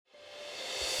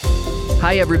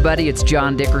Hi, everybody. It's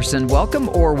John Dickerson.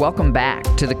 Welcome back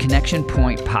to the Connection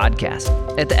Point podcast.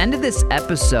 At the end of this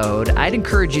episode, I'd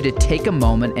encourage you to take a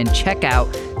moment and check out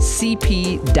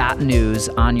cp.news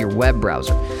on your web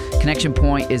browser. Connection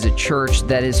Point is a church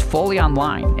that is fully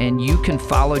online, and you can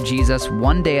follow Jesus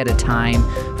one day at a time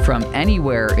from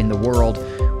anywhere in the world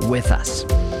with us.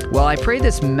 Well, I pray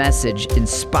this message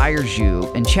inspires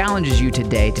you and challenges you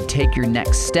today to take your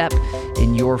next step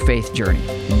in your faith journey.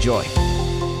 Enjoy.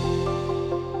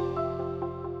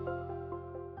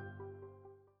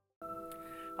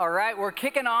 All right, we're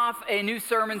kicking off a new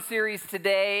sermon series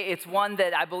today. It's one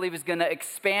that I believe is going to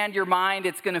expand your mind.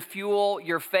 It's going to fuel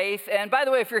your faith. And by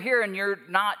the way, if you're here and you're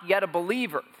not yet a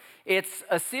believer, it's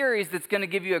a series that's going to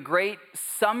give you a great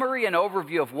summary and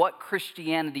overview of what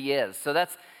Christianity is. So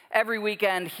that's every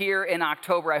weekend here in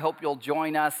October. I hope you'll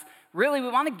join us. Really, we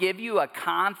want to give you a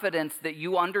confidence that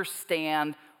you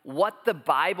understand what the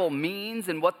Bible means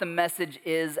and what the message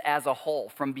is as a whole,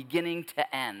 from beginning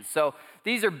to end. So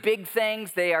these are big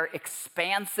things. They are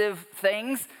expansive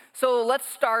things. So let's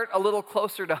start a little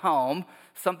closer to home,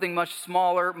 something much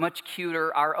smaller, much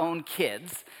cuter, our own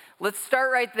kids. Let's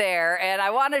start right there, and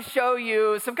I want to show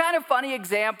you some kind of funny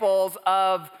examples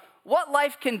of what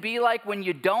life can be like when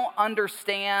you don't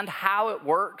understand how it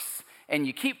works, and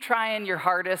you keep trying your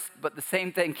hardest, but the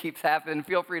same thing keeps happening.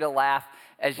 Feel free to laugh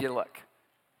as you look.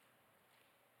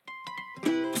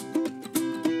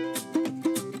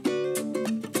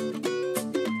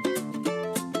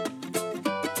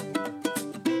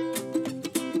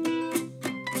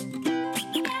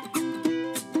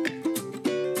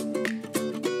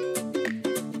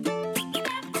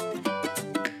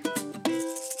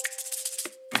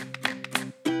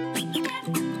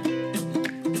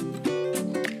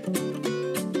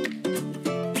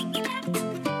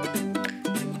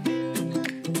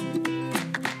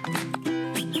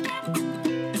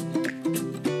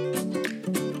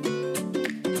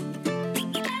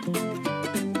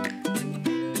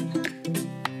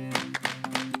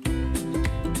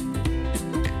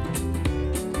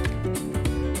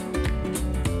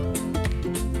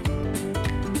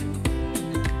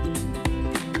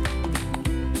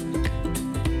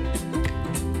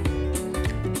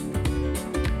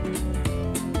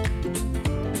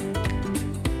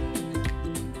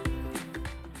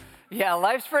 Yeah,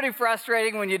 life's pretty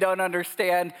frustrating when you don't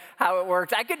understand how it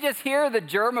works. I could just hear the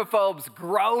germaphobes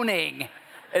groaning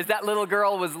as that little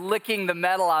girl was licking the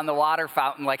metal on the water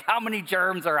fountain, like how many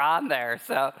germs are on there?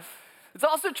 So it's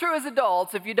also true as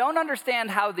adults. If you don't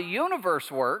understand how the universe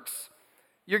works,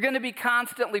 you're going to be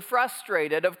constantly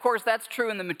frustrated. Of course, that's true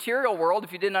in the material world.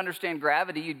 If you didn't understand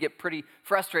gravity, you'd get pretty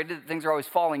frustrated that things are always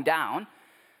falling down.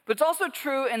 But it's also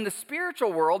true in the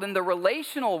spiritual world, in the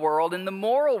relational world, in the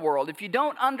moral world. If you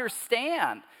don't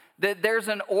understand that there's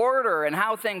an order and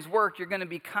how things work, you're going to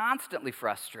be constantly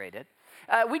frustrated.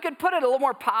 We could put it a little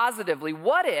more positively.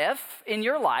 What if, in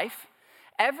your life,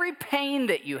 every pain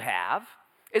that you have,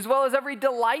 as well as every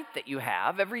delight that you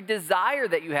have, every desire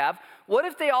that you have, what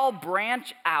if they all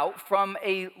branch out from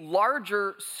a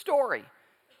larger story?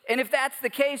 And if that's the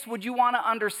case, would you want to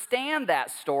understand that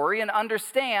story and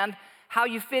understand how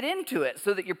you fit into it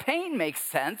so that your pain makes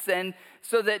sense and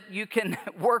so that you can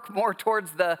work more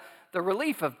towards the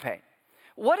relief of pain?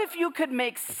 What if you could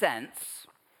make sense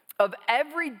of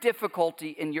every difficulty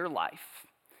in your life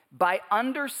by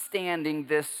understanding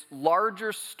this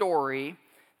larger story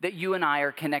that you and I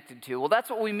are connected to? Well, that's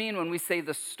what we mean when we say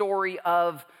the story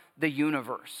of the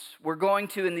universe. We're going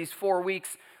to, in these 4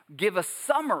 weeks, give a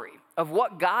summary of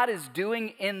what God is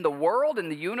doing in the world, in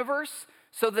the universe,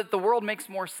 so that the world makes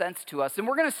more sense to us. And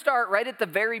we're going to start right at the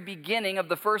very beginning of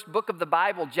the first book of the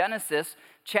Bible, Genesis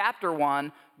chapter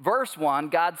 1, verse 1.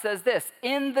 God says this: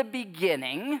 "In the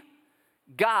beginning,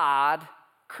 God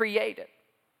created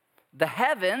the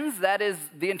heavens," that is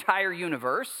the entire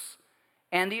universe,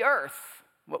 "and the earth,"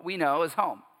 what we know as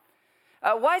home.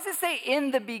 Why does it say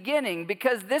in the beginning?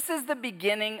 Because this is the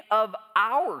beginning of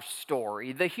our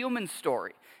story, the human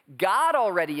story. God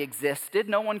already existed.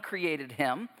 No one created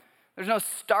him. There's no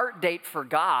start date for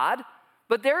God,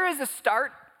 but there is a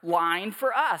start line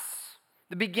for us,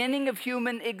 the beginning of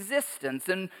human existence.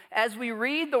 And as we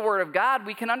read the Word of God,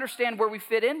 we can understand where we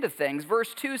fit into things.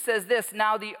 Verse 2 says this: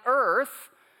 "Now the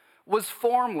earth was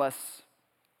formless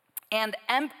and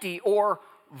empty," or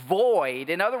void.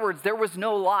 In other words, there was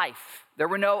no life. There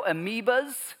were no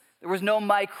amoebas. There was no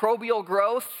microbial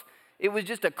growth. It was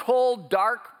just a cold,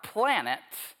 dark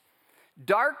planet.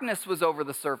 Darkness was over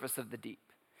the surface of the deep.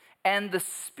 And the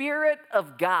Spirit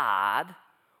of God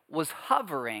was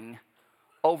hovering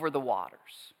over the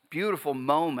waters. Beautiful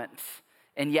moment,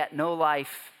 and yet no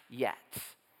life yet.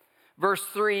 Verse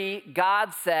 3,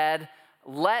 God said,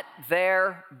 "Let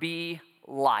there be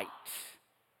light."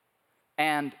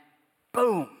 And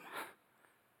boom,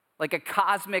 like a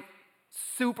cosmic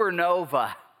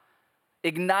supernova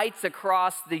ignites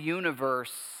across the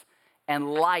universe,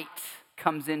 and light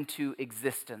comes into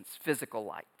existence, physical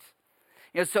light.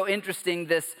 It's so interesting,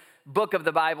 this book of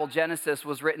the Bible, Genesis,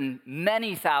 was written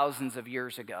many thousands of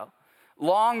years ago,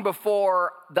 long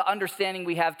before the understanding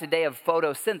we have today of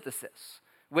photosynthesis,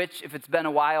 which, if it's been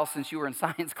a while since you were in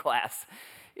science class,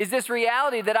 is this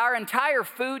reality that our entire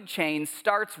food chain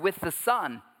starts with the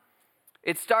sun.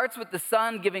 It starts with the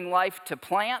sun giving life to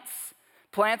plants.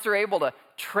 Plants are able to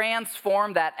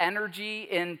transform that energy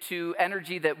into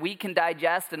energy that we can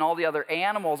digest and all the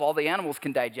animals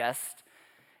can digest.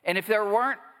 And if there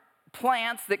weren't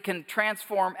plants that can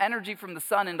transform energy from the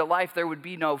sun into life, there would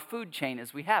be no food chain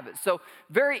as we have it. So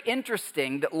very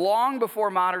interesting that long before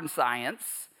modern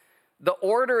science, the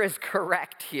order is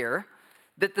correct here,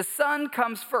 that the sun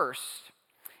comes first.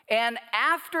 And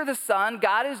after the sun,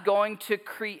 God is going to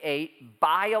create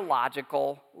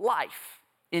biological life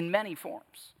in many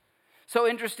forms. So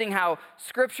interesting how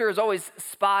Scripture is always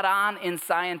spot on in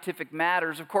scientific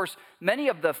matters. Of course, many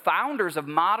of the founders of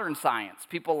modern science,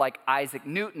 people like Isaac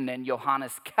Newton and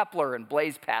Johannes Kepler and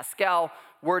Blaise Pascal,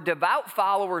 were devout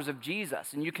followers of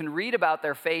Jesus. And you can read about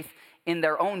their faith in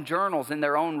their own journals, in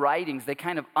their own writings. They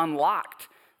kind of unlocked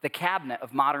the cabinet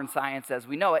of modern science as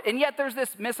we know it. And yet there's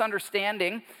this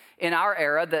misunderstanding in our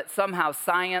era that somehow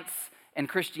science and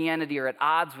Christianity are at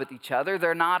odds with each other.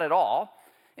 They're not at all.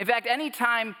 In fact,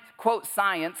 anytime, quote,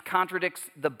 science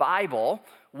contradicts the Bible,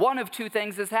 one of two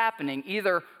things is happening.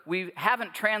 Either we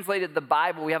haven't translated the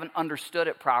Bible, we haven't understood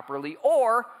it properly,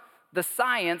 or the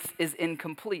science is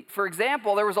incomplete. For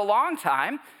example, there was a long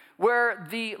time where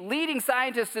the leading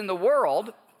scientists in the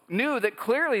world knew that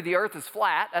clearly the earth is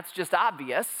flat. That's just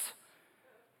obvious.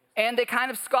 And they kind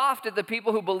of scoffed at the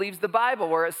people who believes the Bible,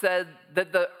 where it said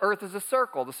that the earth is a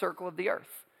circle, the circle of the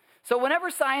earth. So whenever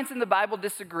science and the Bible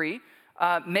disagree,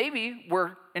 maybe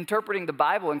we're interpreting the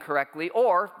Bible incorrectly,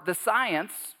 or the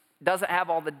science doesn't have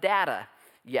all the data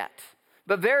yet.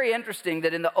 But very interesting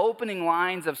that in the opening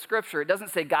lines of Scripture, it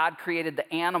doesn't say God created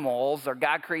the animals or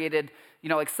God created,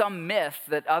 like some myth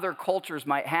that other cultures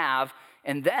might have,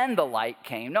 and then the light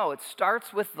came. No, it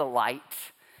starts with the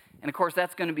light. And of course,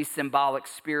 that's going to be symbolic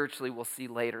spiritually, we'll see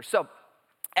later. So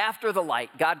after the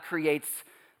light, God creates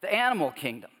the animal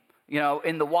kingdom.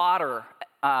 In the water,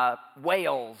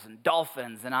 whales and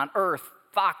dolphins, and on earth,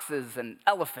 foxes and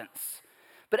elephants.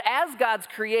 But as God's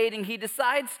creating, he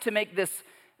decides to make this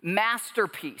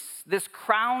masterpiece, this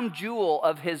crown jewel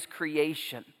of his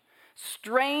creation.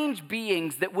 Strange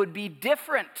beings that would be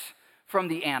different from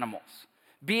the animals.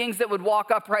 Beings that would walk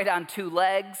upright on two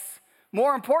legs.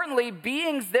 More importantly,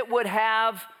 beings that would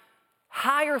have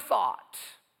higher thought.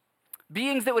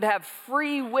 Beings that would have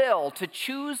free will to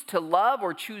choose to love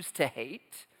or choose to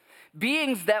hate.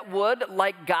 Beings that would,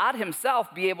 like God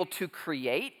himself, be able to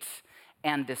create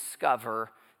and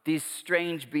discover these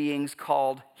strange beings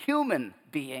called human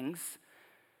beings,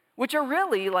 which are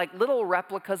really like little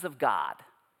replicas of God,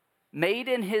 made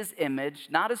in his image,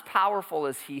 not as powerful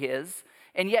as he is,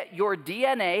 and yet your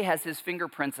DNA has his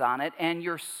fingerprints on it, and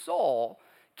your soul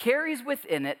carries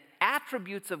within it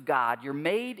attributes of God. You're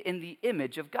made in the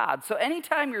image of God. So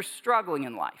anytime you're struggling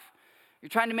in life, you're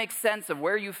trying to make sense of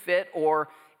where you fit or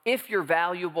if you're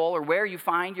valuable or where you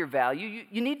find your value,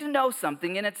 you need to know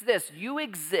something, and it's this: you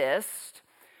exist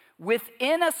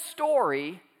within a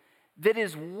story that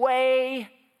is way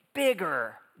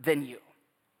bigger than you.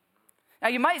 Now,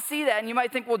 you might see that and you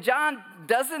might think, well, John,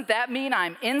 doesn't that mean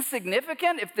I'm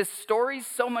insignificant if this story's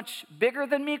so much bigger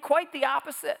than me? Quite the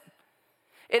opposite.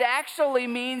 It actually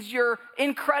means you're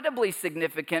incredibly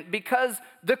significant because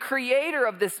the creator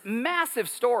of this massive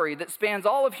story that spans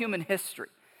all of human history,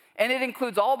 and it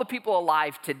includes all the people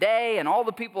alive today and all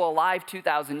the people alive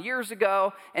 2,000 years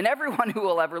ago and everyone who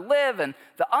will ever live and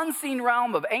the unseen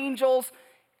realm of angels,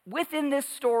 within this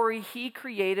story, he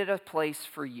created a place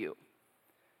for you.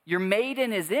 You're made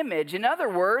in his image. In other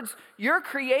words, you're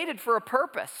created for a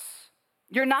purpose.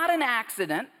 You're not an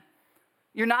accident.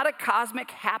 You're not a cosmic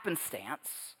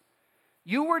happenstance.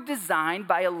 You were designed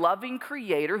by a loving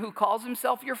creator who calls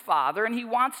himself your father, and he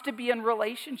wants to be in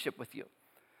relationship with you.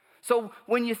 So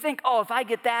when you think, oh, if I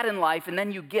get that in life, and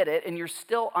then you get it, and you're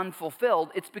still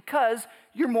unfulfilled, it's because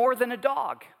you're more than a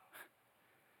dog.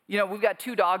 We've got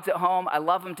 2 dogs at home. I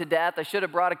love them to death. I should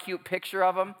have brought a cute picture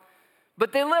of them.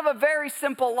 But they live a very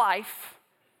simple life.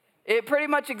 It pretty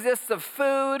much exists of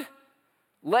food,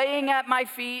 laying at my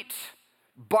feet,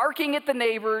 barking at the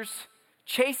neighbors,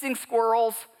 chasing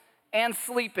squirrels, and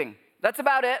sleeping. That's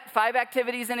about it, 5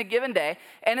 activities in a given day.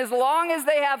 And as long as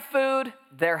they have food,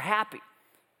 they're happy.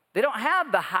 They don't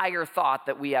have the higher thought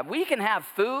that we have. We can have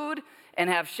food and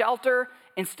have shelter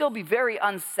and still be very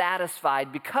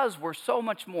unsatisfied because we're so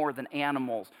much more than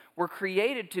animals. We're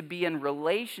created to be in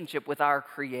relationship with our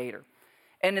Creator.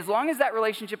 And as long as that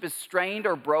relationship is strained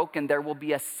or broken, there will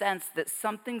be a sense that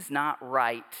something's not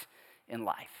right in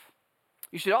life.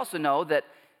 You should also know that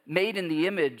made in the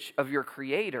image of your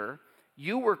Creator,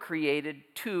 you were created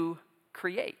to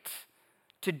create,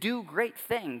 to do great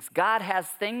things. God has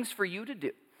things for you to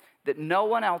do that no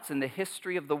one else in the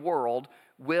history of the world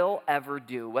will ever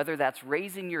do, whether that's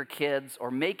raising your kids or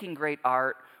making great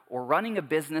art or running a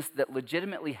business that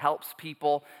legitimately helps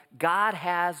people. God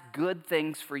has good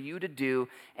things for you to do,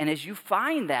 and as you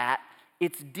find that,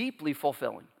 it's deeply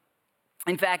fulfilling.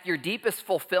 In fact, your deepest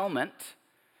fulfillment,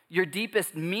 your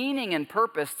deepest meaning and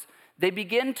purpose, they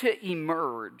begin to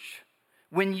emerge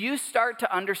when you start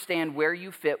to understand where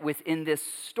you fit within this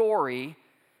story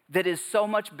that is so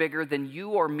much bigger than you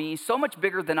or me, so much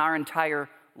bigger than our entire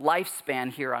lifespan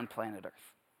here on planet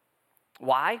Earth.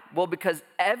 Why? Well, because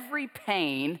every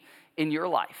pain in your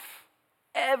life,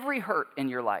 every hurt in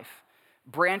your life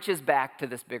branches back to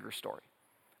this bigger story.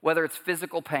 Whether it's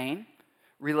physical pain,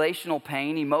 relational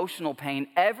pain, emotional pain,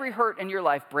 every hurt in your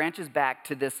life branches back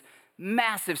to this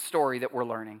massive story that we're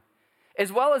learning.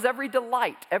 As well as every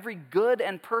delight, every good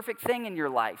and perfect thing in your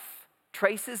life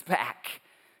traces back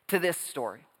to this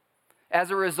story. As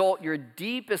a result, your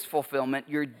deepest fulfillment,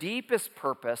 your deepest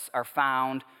purpose are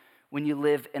found when you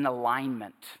live in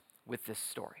alignment with this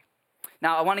story.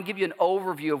 Now, I want to give you an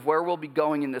overview of where we'll be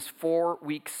going in this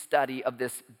 4-week study of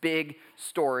this big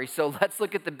story. So let's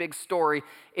look at the big story.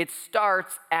 It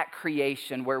starts at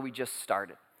creation, where we just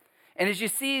started. And as you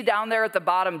see down there at the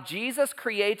bottom, Jesus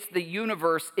creates the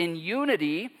universe in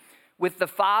unity with the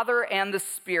Father and the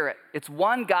Spirit. It's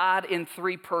one God in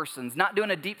 3 persons. Not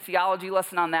doing a deep theology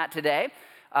lesson on that today.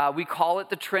 We call it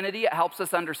the Trinity. It helps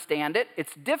us understand it.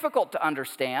 It's difficult to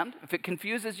understand. If it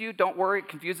confuses you, don't worry, it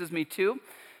confuses me too.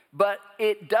 But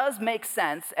it does make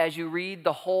sense as you read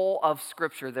the whole of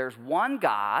Scripture. There's one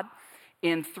God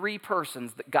in 3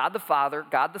 persons. God the Father,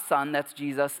 God the Son, that's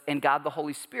Jesus, and God the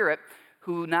Holy Spirit,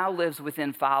 who now lives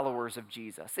within followers of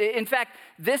Jesus. In fact,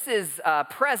 this is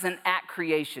present at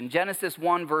creation. Genesis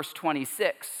 1, verse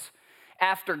 26.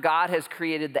 After God has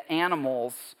created the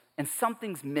animals, and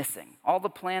something's missing. All the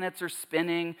planets are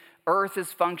spinning, Earth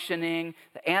is functioning,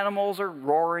 the animals are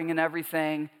roaring and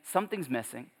everything. Something's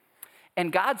missing.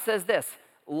 And God says this,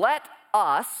 let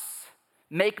us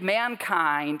make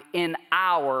mankind in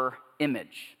our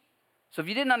image. So if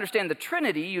you didn't understand the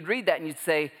Trinity, you'd read that and you'd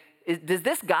say, does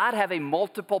this God have a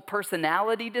multiple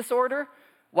personality disorder?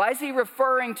 Why is he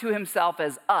referring to himself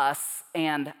as us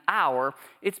and our?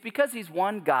 It's because he's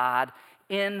one God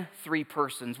in 3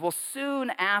 persons. Well,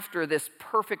 soon after this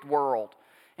perfect world,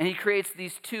 and he creates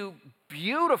these 2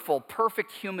 beautiful,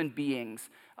 perfect human beings,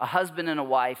 a husband and a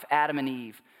wife, Adam and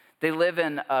Eve. They live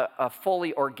in a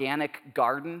fully organic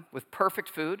garden with perfect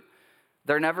food.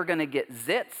 They're never going to get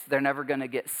zits. They're never going to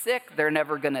get sick. They're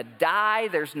never going to die.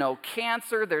 There's no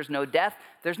cancer. There's no death.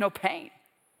 There's no pain.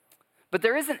 But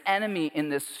there is an enemy in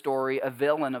this story, a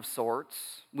villain of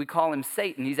sorts. We call him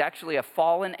Satan. He's actually a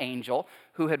fallen angel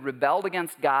who had rebelled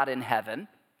against God in heaven.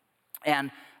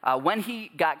 And when he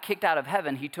got kicked out of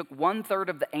heaven, he took 1/3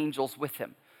 of the angels with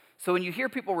him. So when you hear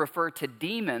people refer to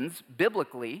demons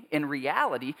biblically, in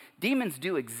reality, demons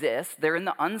do exist. They're in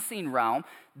the unseen realm.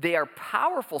 They are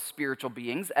powerful spiritual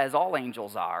beings, as all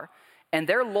angels are, and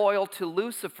they're loyal to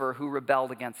Lucifer, who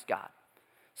rebelled against God.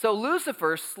 So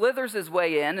Lucifer slithers his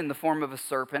way in the form of a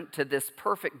serpent to this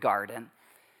perfect garden,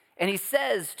 and he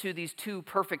says to these 2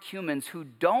 perfect humans who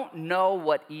don't know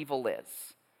what evil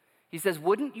is, he says,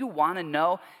 wouldn't you want to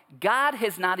know? God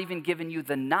has not even given you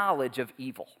the knowledge of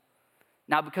evil.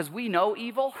 Now, because we know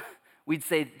evil, we'd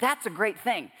say, that's a great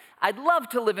thing. I'd love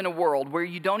to live in a world where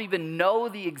you don't even know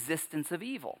the existence of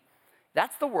evil.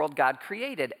 That's the world God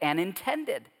created and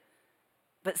intended.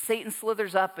 But Satan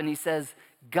slithers up and he says,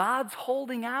 God's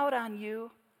holding out on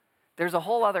you. There's a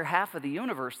whole other half of the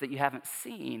universe that you haven't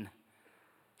seen.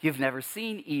 You've never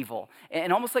seen evil.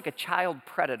 And almost like a child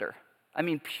predator, I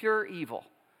mean pure evil,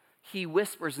 he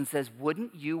whispers and says,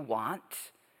 wouldn't you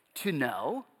want to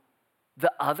know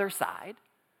the other side?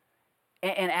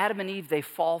 And Adam and Eve, they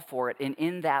fall for it. And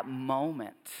in that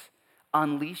moment,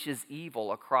 unleashes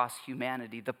evil across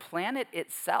humanity. The planet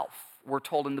itself, we're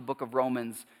told in the book of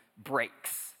Romans,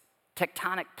 breaks.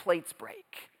 Tectonic plates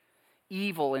break.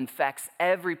 Evil infects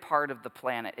every part of the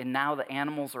planet. And now the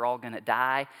animals are all going to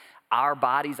die. Our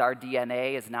bodies, our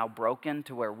DNA is now broken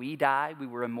to where we die. We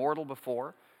were immortal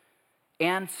before.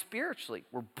 and spiritually.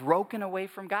 We're broken away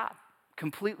from God,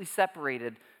 completely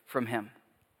separated from him.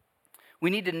 We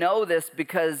need to know this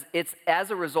because it's as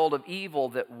a result of evil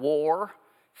that war,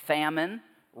 famine,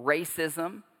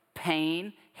 racism,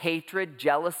 pain, hatred,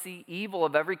 jealousy, evil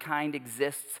of every kind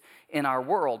exists in our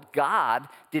world. God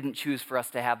didn't choose for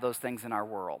us to have those things in our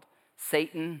world.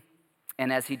 Satan,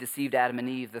 and as he deceived Adam and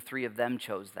Eve, the three of them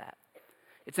chose that.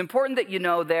 It's important that you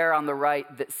know there on the right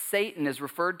that Satan is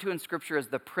referred to in Scripture as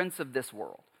the prince of this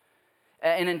world.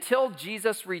 And until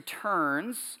Jesus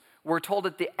returns, we're told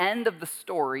at the end of the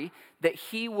story that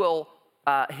he'll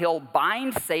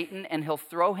bind Satan and he'll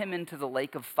throw him into the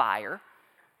lake of fire,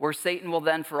 where Satan will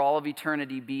then for all of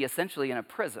eternity be essentially in a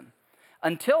prison.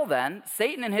 Until then,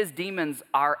 Satan and his demons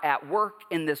are at work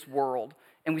in this world,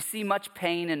 and we see much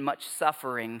pain and much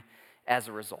suffering as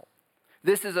a result.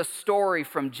 This is a story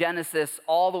from Genesis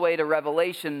all the way to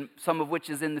Revelation, some of which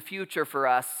is in the future for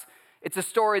us. It's a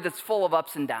story that's full of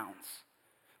ups and downs.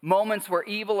 Moments where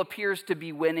evil appears to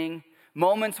be winning,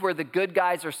 moments where the good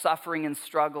guys are suffering and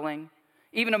struggling,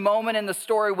 even a moment in the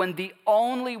story when the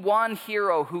only one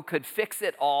hero who could fix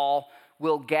it all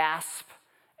will gasp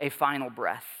a final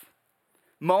breath.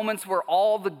 Moments where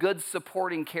all the good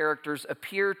supporting characters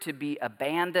appear to be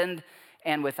abandoned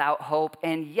and without hope,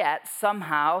 and yet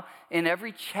somehow in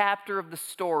every chapter of the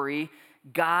story,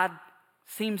 God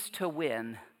seems to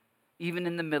win, even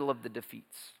in the middle of the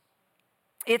defeats.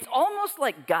 It's almost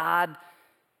like God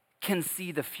can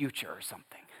see the future or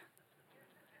something.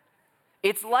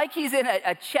 It's like he's in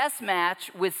a chess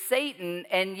match with Satan,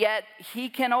 and yet he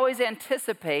can always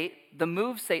anticipate the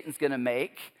move Satan's going to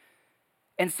make,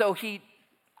 and so he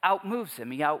outmoves him,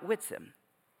 he outwits him.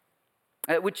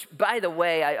 Which, by the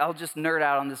way, I'll just nerd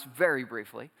out on this very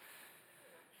briefly.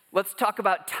 Let's talk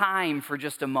about time for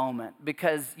just a moment,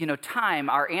 because, time,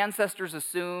 our ancestors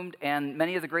assumed, and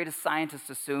many of the greatest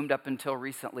scientists assumed up until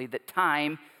recently, that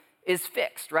time is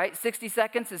fixed, right? 60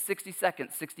 seconds is 60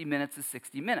 seconds, 60 minutes is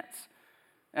 60 minutes.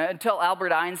 Until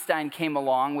Albert Einstein came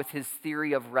along with his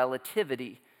theory of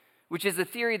relativity, which is a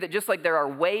theory that just like there are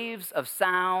waves of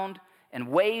sound and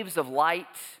waves of light,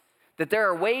 that there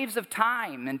are waves of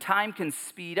time, and time can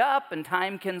speed up and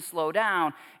time can slow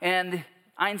down. And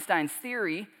Einstein's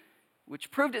theory,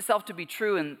 which proved itself to be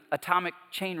true in atomic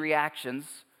chain reactions,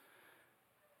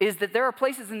 is that there are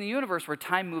places in the universe where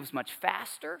time moves much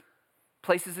faster,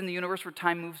 places in the universe where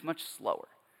time moves much slower.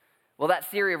 Well,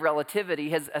 that theory of relativity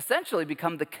has essentially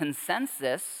become the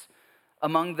consensus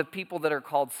among the people that are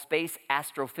called space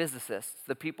astrophysicists,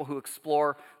 the people who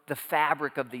explore the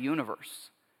fabric of the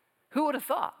universe. Who would have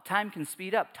thought? Time can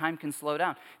speed up, time can slow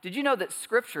down. Did you know that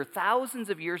Scripture, thousands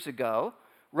of years ago,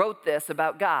 wrote this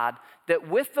about God, that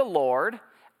with the Lord,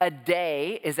 a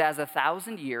day is as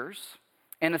 1,000 years,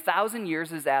 and 1,000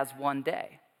 years is as one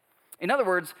day. In other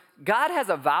words, God has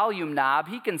a volume knob.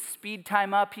 He can speed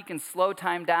time up, he can slow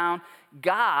time down.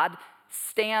 God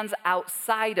stands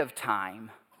outside of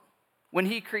time. When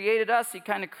he created us, he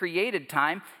kind of created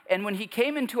time. And when he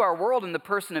came into our world in the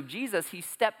person of Jesus, he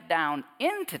stepped down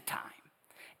into time,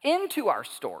 into our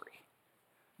story.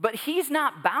 But he's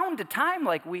not bound to time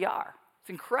like we are. It's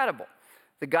incredible.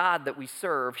 The God that we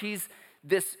serve, he's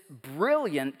this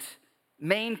brilliant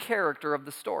main character of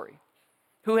the story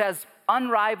who has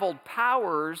unrivaled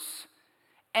powers,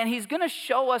 and he's going to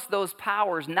show us those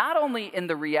powers not only in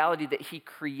the reality that he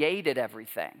created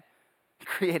everything,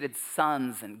 created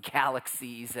suns and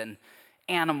galaxies and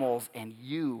animals and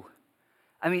you.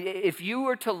 I mean, if you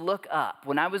were to look up,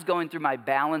 when I was going through my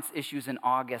balance issues in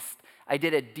August, I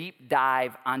did a deep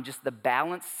dive on just the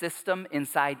balance system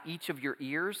inside each of your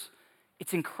ears.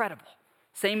 It's incredible.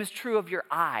 Same is true of your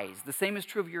eyes. The same is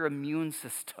true of your immune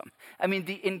system. I mean,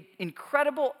 the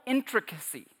incredible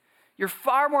intricacy. You're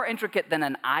far more intricate than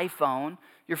an iPhone.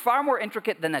 You're far more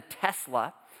intricate than a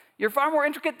Tesla. You're far more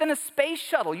intricate than a space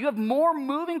shuttle. You have more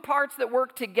moving parts that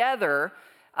work together.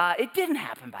 It didn't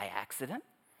happen by accident.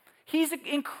 He's an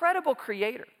incredible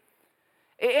creator.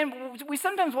 And we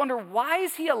sometimes wonder, why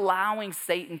is he allowing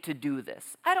Satan to do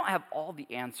this? I don't have all the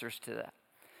answers to that.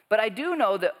 But I do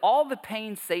know that all the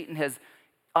pain Satan has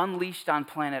unleashed on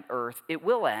planet Earth, it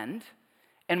will end.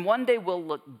 And one day we'll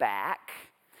look back.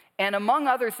 And among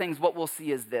other things, what we'll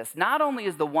see is this. Not only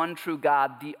is the one true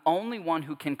God the only one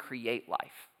who can create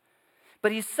life,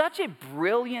 but he's such a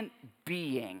brilliant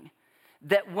being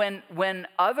that when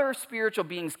other spiritual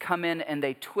beings come in and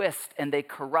they twist and they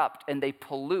corrupt and they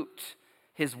pollute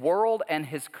his world and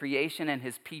his creation and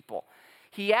his people,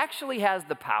 he actually has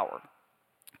the power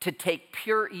to take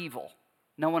pure evil.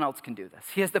 No one else can do this.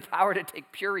 He has the power to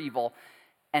take pure evil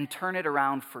and turn it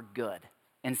around for good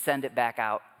and send it back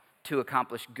out to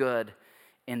accomplish good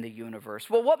in the universe.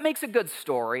 Well, what makes a good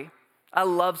story? I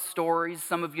love stories.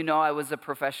 Some of you know I was a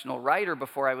professional writer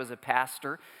before I was a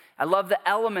pastor. I love the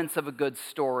elements of a good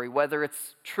story, whether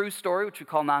it's true story, which we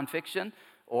call nonfiction,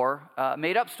 or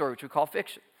made-up story, which we call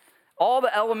fiction. All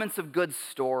the elements of good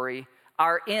story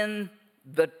are in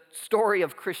the story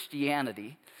of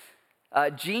Christianity.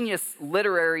 A genius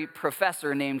literary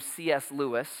professor named C.S.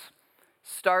 Lewis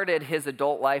started his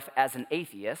adult life as an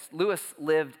atheist. Lewis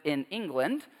lived in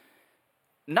England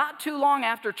not too long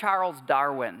after Charles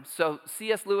Darwin. So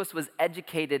C.S. Lewis was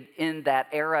educated in that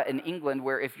era in England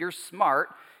where if you're smart,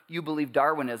 you believe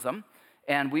Darwinism,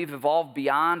 and we've evolved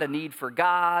beyond a need for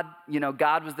God. You know,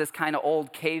 God was this kind of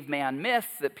old caveman myth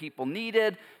that people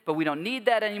needed, but we don't need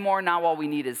that anymore. Now all we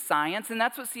need is science, and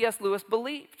that's what C.S. Lewis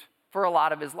believed for a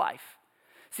lot of his life.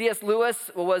 C.S.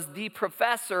 Lewis was the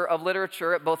professor of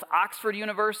literature at both Oxford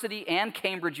University and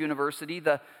Cambridge University,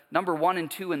 the number 1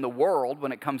 and 2 in the world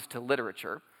when it comes to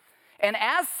literature. And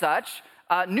as such,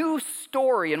 knew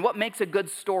story and what makes a good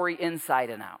story inside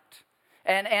and out.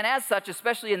 And as such,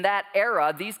 especially in that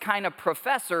era, these kind of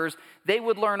professors, they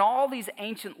would learn all these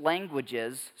ancient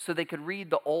languages so they could read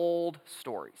the old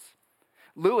stories.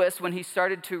 Lewis, when he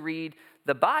started to read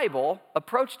the Bible,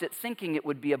 approached it thinking it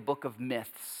would be a book of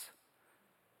myths.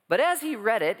 But as he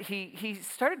read it, he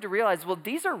started to realize, well,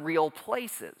 these are real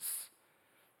places.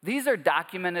 These are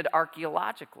documented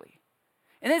archaeologically.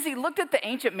 And as he looked at the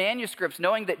ancient manuscripts,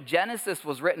 knowing that Genesis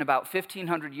was written about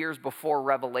 1,500 years before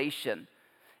Revelation,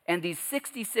 and these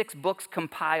 66 books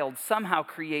compiled somehow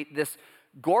create this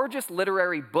gorgeous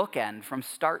literary bookend from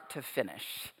start to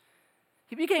finish,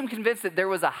 he became convinced that there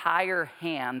was a higher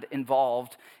hand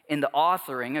involved in the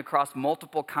authoring across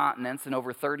multiple continents and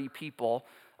over 30 people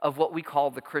of what we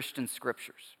call the Christian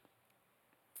scriptures.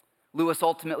 Lewis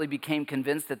ultimately became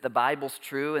convinced that the Bible's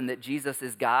true and that Jesus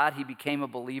is God. He became a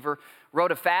believer,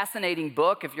 wrote a fascinating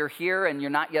book. If you're here and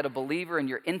you're not yet a believer and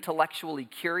you're intellectually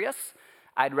curious,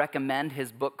 I'd recommend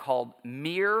his book called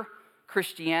Mere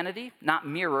Christianity, not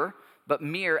mirror, but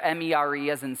mere, M-E-R-E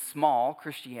as in small,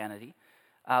 Christianity.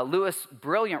 Lewis,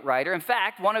 brilliant writer. In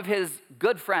fact, one of his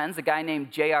good friends, a guy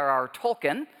named J.R.R.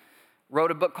 Tolkien, wrote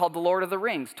a book called The Lord of the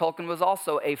Rings. Tolkien was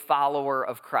also a follower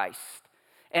of Christ.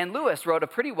 And Lewis wrote a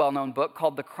pretty well-known book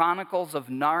called The Chronicles of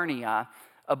Narnia,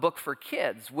 a book for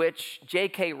kids, which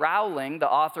J.K. Rowling, the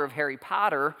author of Harry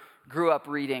Potter, grew up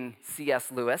reading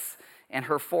C.S. Lewis. And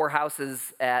her 4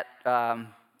 houses at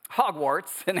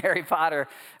Hogwarts in Harry Potter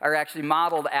are actually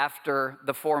modeled after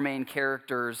the 4 main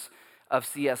characters of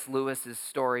C.S. Lewis's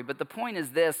story. But the point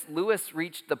is this: Lewis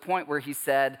reached the point where he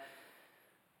said,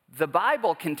 the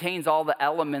Bible contains all the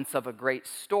elements of a great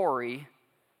story,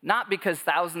 not because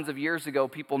thousands of years ago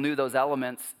people knew those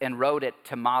elements and wrote it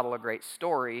to model a great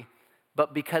story,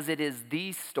 but because it is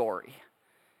the story.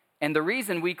 And the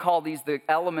reason we call these the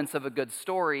elements of a good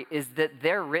story is that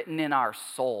they're written in our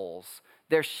souls.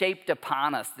 They're shaped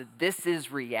upon us, that this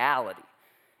is reality.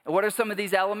 And what are some of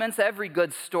these elements? Every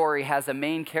good story has a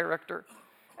main character.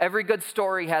 Every good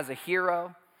story has a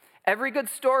hero. Every good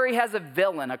story has a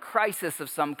villain, a crisis of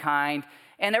some kind.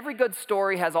 And every good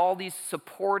story has all these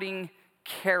supporting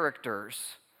characters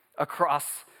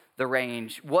across the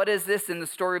range. What is this in the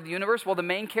story of the universe? Well, the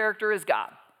main character is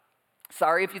God.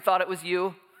 Sorry if you thought it was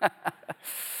you.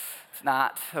 It's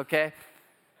not, okay?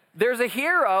 There's a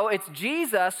hero, it's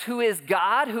Jesus, who is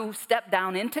God, who stepped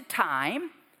down into time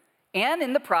and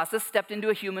in the process stepped into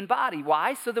a human body.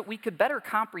 Why? So that we could better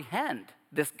comprehend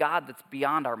this God that's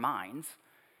beyond our minds.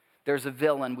 There's a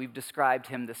villain, we've described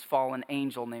him, this fallen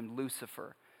angel named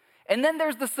Lucifer. And then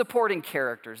there's the supporting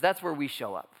characters. That's where we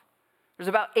show up. There's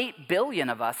about 8 billion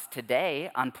of us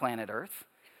today on planet Earth.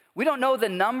 We don't know the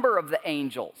number of the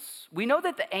angels. We know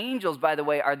that the angels, by the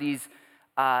way, are these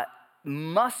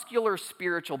muscular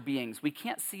spiritual beings. We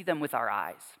can't see them with our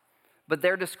eyes. But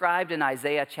they're described in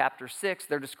Isaiah chapter 6.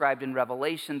 They're described in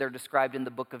Revelation. They're described in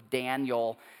the book of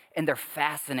Daniel. And they're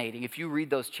fascinating. If you read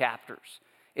those chapters,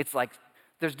 it's like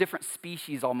there's different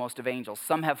species almost of angels.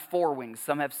 Some have 4 wings.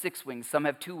 Some have 6 wings. Some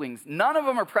have 2 wings. None of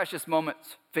them are precious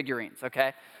moments figurines,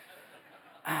 okay?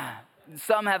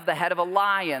 Some have the head of a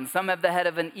lion. Some have the head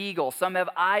of an eagle. Some have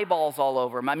eyeballs all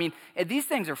over them. I mean, these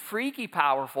things are freaky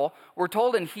powerful. We're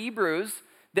told in Hebrews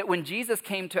that when Jesus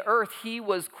came to earth, he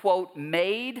was, quote,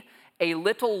 made a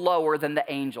little lower than the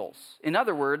angels. In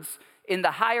other words, in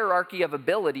the hierarchy of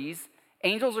abilities,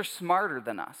 angels are smarter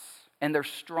than us, and they're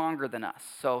stronger than us.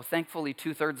 So thankfully,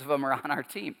 2/3 of them are on our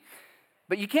team.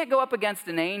 But you can't go up against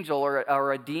an angel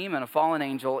or a demon, a fallen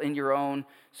angel, in your own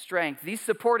strength. These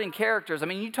supporting characters, I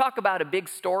mean, you talk about a big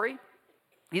story.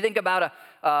 You think about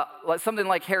something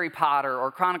like Harry Potter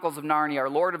or Chronicles of Narnia or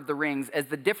Lord of the Rings, as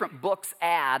the different books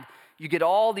add, you get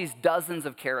all these dozens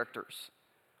of characters.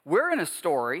 We're in a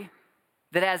story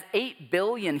that has 8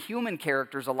 billion human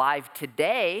characters alive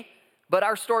today, but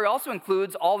our story also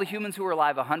includes all the humans who were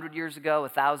alive 100 years ago,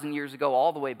 1,000 years ago,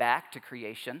 all the way back to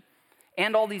creation,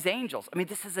 and all these angels. I mean,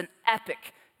 this is an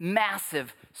epic,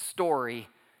 massive story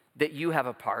that you have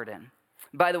a part in.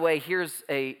 By the way, here's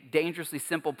a dangerously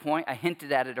simple point. I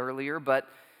hinted at it earlier, but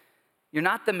you're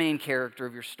not the main character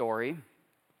of your story.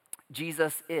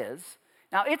 Jesus is.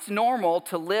 Now, it's normal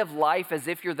to live life as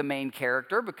if you're the main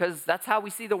character because that's how we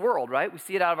see the world, right? We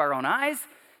see it out of our own eyes,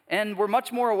 and we're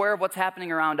much more aware of what's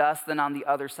happening around us than on the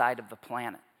other side of the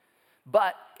planet.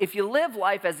 But if you live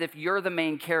life as if you're the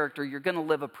main character, you're going to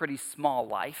live a pretty small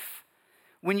life.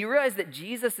 When you realize that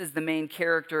Jesus is the main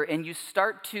character and you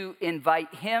start to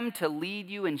invite him to lead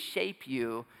you and shape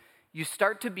you, you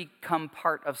start to become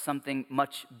part of something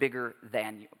much bigger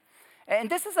than you. And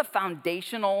this is a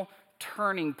foundational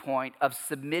turning point of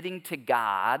submitting to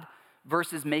God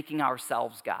versus making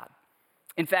ourselves God.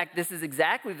 In fact, this is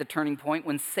exactly the turning point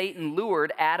when Satan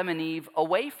lured Adam and Eve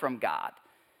away from God.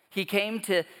 He came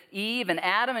to Eve and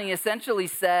Adam and he essentially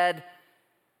said,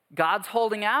 God's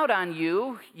holding out on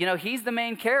you. You know, he's the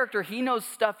main character. He knows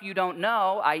stuff you don't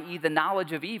know, i.e. the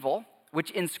knowledge of evil, which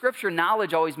in Scripture,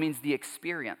 knowledge always means the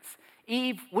experience.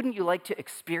 Eve, wouldn't you like to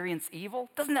experience evil?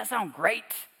 Doesn't that sound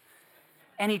great?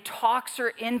 And he talks her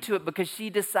into it because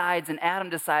she decides, and Adam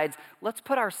decides, let's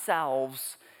put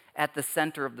ourselves at the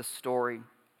center of the story.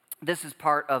 This is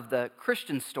part of the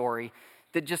Christian story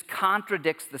that just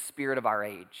contradicts the spirit of our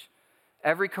age.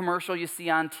 Every commercial you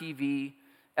see on TV,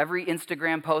 every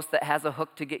Instagram post that has a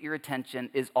hook to get your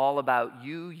attention is all about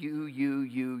you,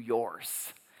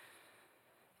 yours.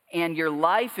 And your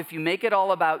life, if you make it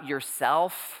all about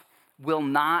yourself, will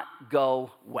not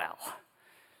go well.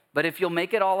 But if you'll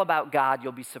make it all about God,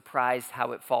 you'll be surprised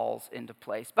how it falls into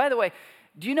place. By the way,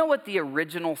 do you know what the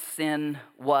original sin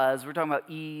was? We're talking about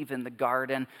Eve in the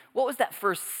garden. What was that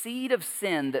first seed of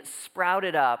sin that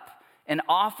sprouted up, and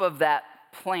off of that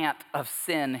plant of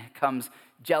sin comes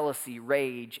jealousy,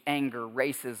 rage, anger,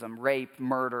 racism, rape,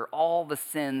 murder? All the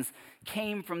sins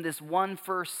came from this one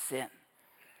first sin.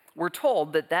 We're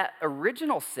told that that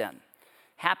original sin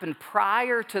happened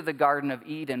prior to the Garden of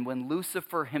Eden when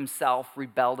Lucifer himself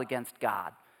rebelled against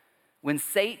God. When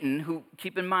Satan, who,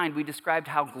 keep in mind, we described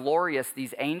how glorious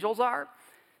these angels are,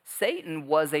 Satan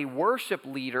was a worship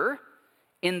leader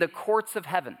in the courts of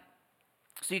heaven.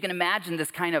 So you can imagine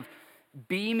this kind of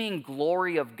beaming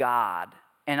glory of God,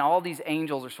 and all these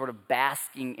angels are sort of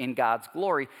basking in God's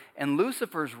glory, and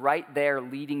Lucifer's right there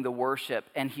leading the worship,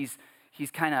 and he's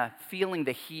kind of feeling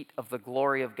the heat of the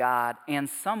glory of God, and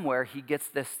somewhere he gets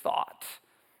this thought,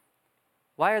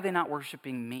 why are they not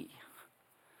worshiping me?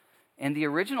 And the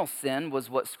original sin was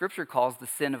what Scripture calls the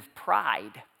sin of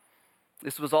pride.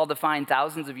 This was all defined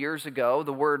thousands of years ago.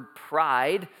 The word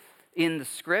pride in the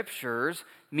Scriptures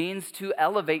means to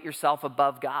elevate yourself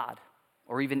above God,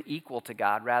 or even equal to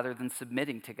God, rather than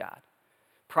submitting to God.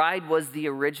 Pride was the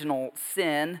original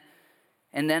sin.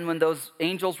 And then when those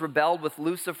angels rebelled with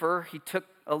Lucifer, he took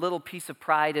a little piece of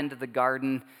pride into the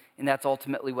garden, and that's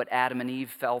ultimately what Adam and Eve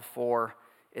fell for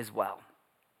as well.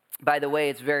 By the way,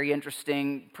 it's very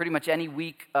interesting. Pretty much any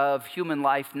week of human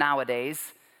life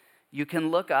nowadays, you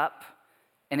can look up,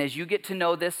 and as you get to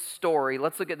know this story,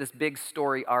 let's look at this big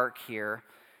story arc here,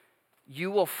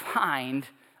 you will find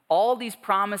all these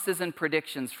promises and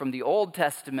predictions from the Old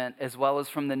Testament as well as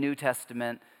from the New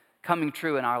Testament coming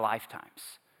true in our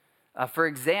lifetimes. For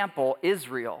example,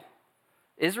 Israel.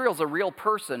 Israel's a real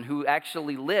person who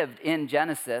actually lived in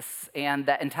Genesis, and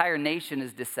that entire nation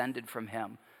is descended from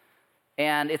him.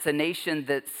 And it's a nation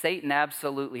that Satan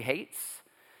absolutely hates.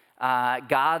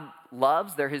 God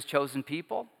loves, they're his chosen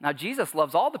people. Now, Jesus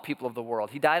loves all the people of the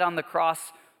world. He died on the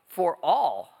cross for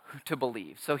all to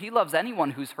believe. So he loves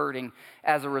anyone who's hurting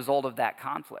as a result of that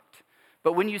conflict.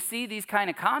 But when you see these kind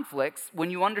of conflicts,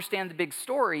 when you understand the big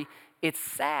story, it's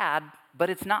sad, but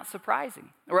it's not surprising.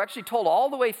 We're actually told all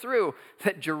the way through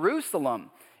that Jerusalem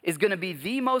is going to be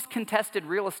the most contested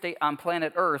real estate on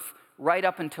planet Earth right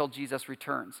up until Jesus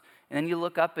returns. And then you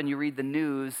look up and you read the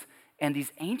news, and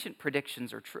these ancient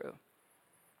predictions are true.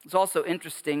 It's also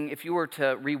interesting, if you were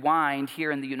to rewind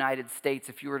here in the United States,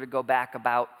 if you were to go back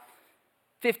about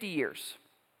 50 years,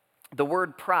 the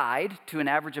word pride to an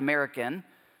average American,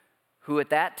 who at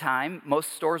that time,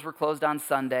 most stores were closed on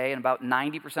Sunday, and about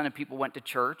 90% of people went to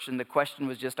church, and the question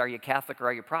was just, are you Catholic or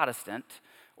are you Protestant,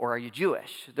 or are you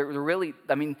Jewish? They're really,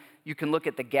 I mean, you can look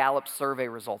at the Gallup survey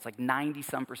results, like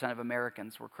 90-some% of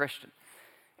Americans were Christian.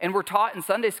 And we're taught in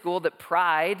Sunday school that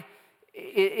pride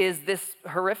is this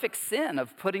horrific sin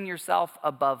of putting yourself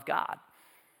above God.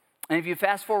 And if you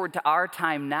fast forward to our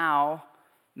time now,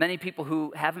 many people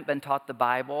who haven't been taught the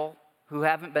Bible, who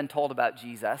haven't been told about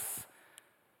Jesus,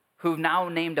 who've now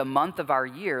named a month of our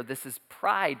year, this is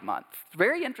Pride Month.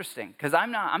 Very interesting, because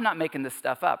I'm not making this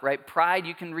stuff up, right? Pride,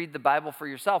 you can read the Bible for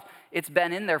yourself. It's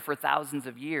been in there for thousands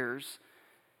of years.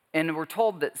 And we're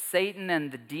told that Satan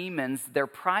and the demons, their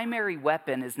primary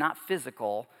weapon is not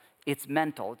physical, it's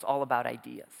mental. It's all about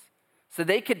ideas. So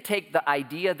they could take the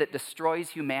idea that destroys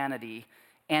humanity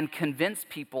and convince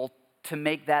people to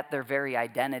make that their very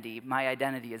identity. My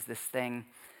identity is this thing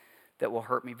that will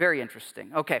hurt me. Very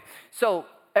interesting. Okay, so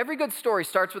every good story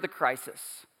starts with a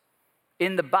crisis.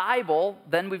 In the Bible,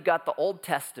 then we've got the Old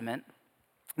Testament,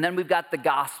 and then we've got the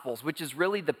Gospels, which is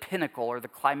really the pinnacle or the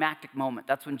climactic moment.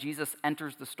 That's when Jesus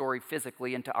enters the story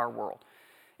physically into our world.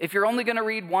 If you're only going to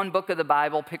read one book of the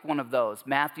Bible, pick one of those,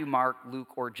 Matthew, Mark,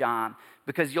 Luke, or John,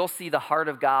 because you'll see the heart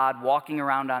of God walking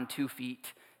around on 2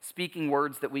 feet, speaking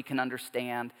words that we can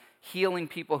understand, healing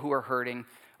people who are hurting,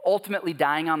 ultimately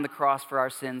dying on the cross for our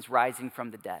sins, rising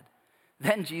from the dead.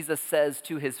 Then Jesus says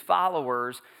to his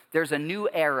followers, there's a new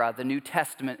era. The New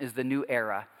Testament is the new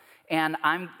era. And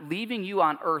I'm leaving you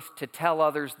on earth to tell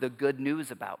others the good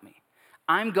news about me.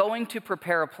 I'm going to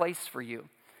prepare a place for you.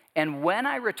 And when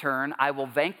I return, I will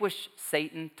vanquish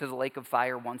Satan to the lake of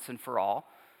fire once and for all.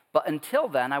 But until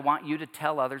then, I want you to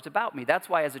tell others about me. That's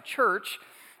why as a church,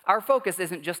 our focus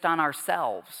isn't just on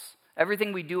ourselves.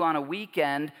 Everything we do on a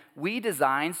weekend, we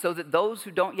design so that those who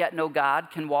don't yet know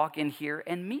God can walk in here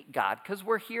and meet God, because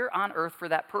we're here on earth for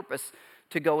that purpose,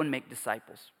 to go and make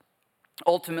disciples.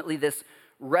 Ultimately, this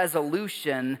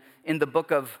resolution in the book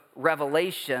of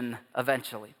Revelation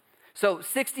eventually. So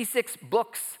 66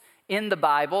 books in the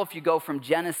Bible, if you go from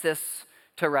Genesis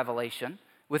to Revelation,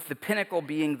 with the pinnacle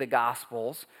being the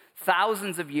Gospels,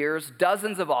 thousands of years,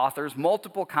 dozens of authors,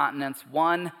 multiple continents,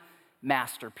 one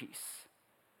masterpiece.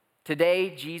 Today,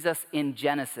 Jesus in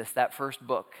Genesis, that first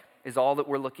book, is all that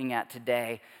we're looking at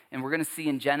today. And we're going to see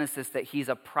in Genesis that he's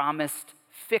a promised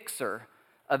fixer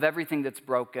of everything that's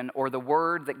broken, or the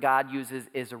word that God uses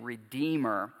is a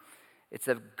redeemer. It's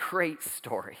a great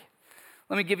story.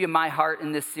 Let me give you my heart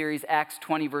in this series. Acts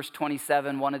 20, verse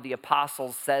 27, one of the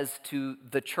apostles says to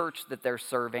the church that they're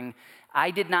serving,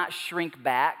 I did not shrink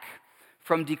back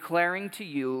from declaring to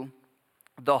you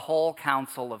the whole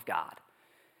counsel of God.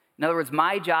 In other words,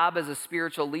 my job as a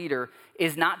spiritual leader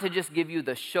is not to just give you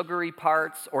the sugary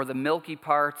parts or the milky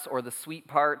parts or the sweet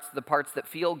parts, the parts that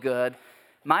feel good.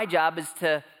 My job is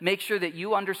to make sure that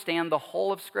you understand the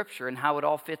whole of Scripture and how it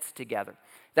all fits together.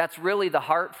 That's really the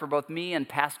heart for both me and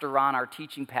Pastor Ron, our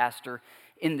teaching pastor,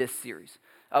 in this series.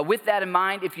 With that in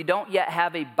mind, if you don't yet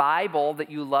have a Bible that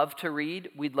you love to read,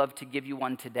 we'd love to give you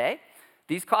one today.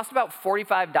 These cost about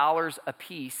 $45 a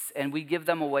piece, and we give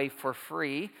them away for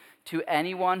free to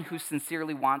anyone who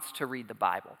sincerely wants to read the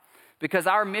Bible. Because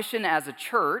our mission as a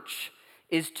church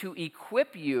is to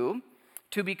equip you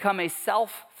to become a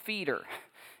self-feeder.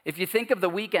 If you think of the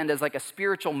weekend as like a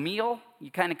spiritual meal,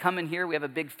 you kind of come in here, we have a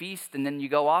big feast, and then you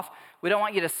go off. We don't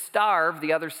want you to starve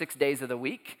the other 6 days of the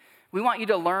week. We want you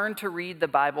to learn to read the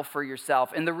Bible for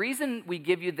yourself. And the reason we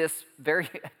give you this very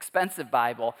expensive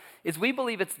Bible is we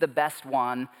believe it's the best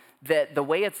one, that the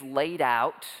way it's laid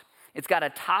out, it's got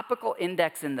a topical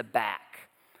index in the back.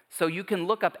 So you can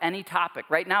look up any topic.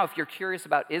 Right now, if you're curious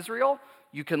about Israel,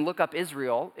 you can look up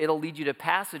Israel. It'll lead you to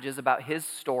passages about his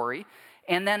story.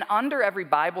 And then under every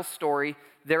Bible story,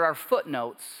 there are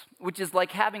footnotes, which is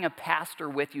like having a pastor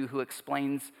with you who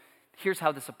explains, here's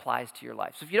how this applies to your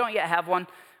life. So if you don't yet have one,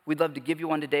 we'd love to give you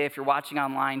one today. If you're watching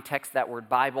online, text that word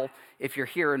Bible. If you're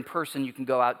here in person, you can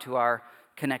go out to our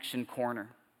connection corner.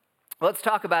 Let's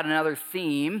talk about another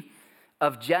theme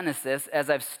of Genesis as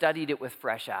I've studied it with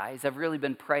fresh eyes. I've really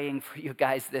been praying for you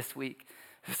guys this week,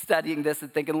 studying this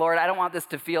and thinking, Lord, I don't want this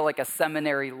to feel like a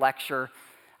seminary lecture.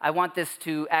 I want this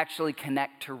to actually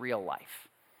connect to real life.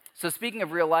 So speaking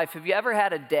of real life, have you ever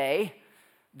had a day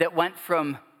that went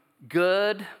from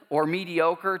good or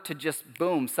mediocre to just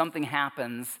boom, something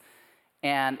happens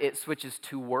and it switches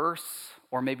to worse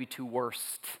or maybe to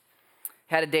worst?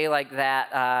 Had a day like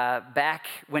that back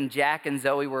when Jack and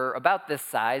Zoe were about this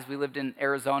size. We lived in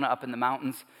Arizona up in the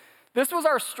mountains. This was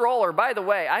our stroller. By the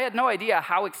way, I had no idea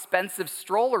how expensive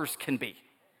strollers can be.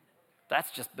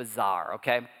 That's just bizarre,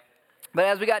 okay? But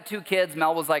as we got 2 kids,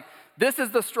 Mel was like, this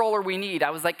is the stroller we need. I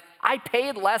was like, I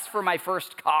paid less for my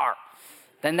first car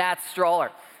than that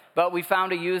stroller. But we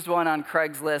found a used one on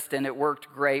Craigslist, and it worked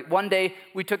great. One day,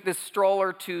 we took this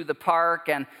stroller to the park,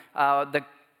 and the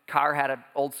car had an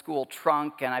old school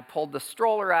trunk, and I pulled the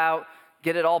stroller out,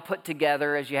 get it all put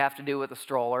together, as you have to do with a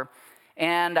stroller.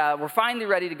 And we're finally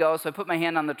ready to go, so I put my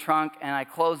hand on the trunk and I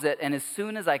close it. And as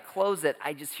soon as I close it,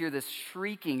 I just hear this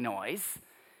shrieking noise.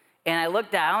 And I look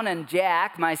down, and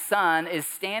Jack, my son, is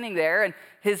standing there, and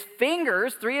his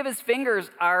fingers, 3 of his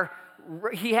fingers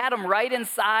he had them right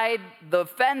inside the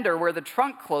fender where the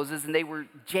trunk closes, and they were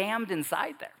jammed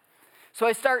inside there. So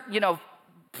I start,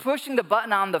 pushing the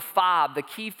button on the fob, the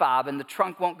key fob, and the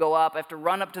trunk won't go up. I have to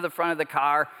run up to the front of the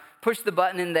car, push the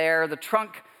button in there. The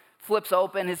trunk flips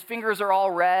open. His fingers are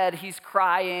all red. He's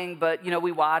crying, but,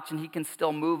 we watch, and he can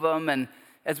still move them. And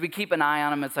as we keep an eye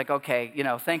on him, it's like, okay,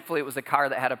 thankfully it was a car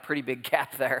that had a pretty big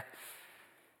gap there,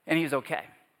 and he was okay.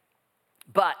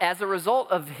 But as a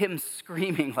result of him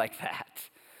screaming like that,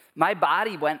 my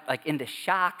body went into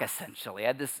shock, essentially. I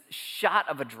had this shot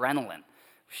of adrenaline,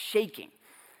 shaking.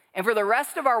 And for the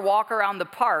rest of our walk around the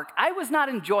park, I was not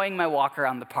enjoying my walk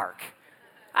around the park.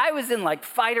 I was in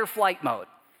fight or flight mode.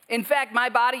 In fact, my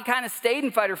body kind of stayed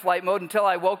in fight or flight mode until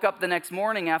I woke up the next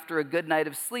morning after a good night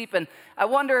of sleep. And I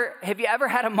wonder, have you ever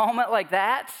had a moment like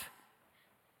that?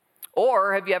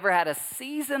 Or have you ever had a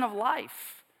season of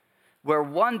life where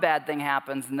one bad thing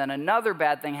happens, and then another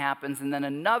bad thing happens, and then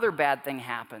another bad thing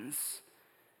happens,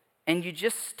 and you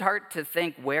just start to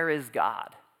think, where is God?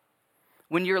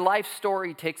 When your life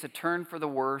story takes a turn for the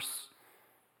worse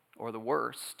or the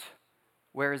worst,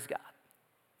 where is God?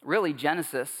 Really,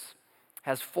 Genesis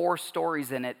has 4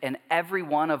 stories in it, and every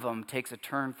one of them takes a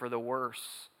turn for the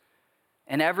worse.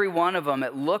 And every one of them,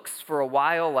 it looks for a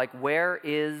while like, where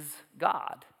is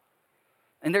God?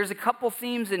 And there's a couple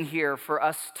themes in here for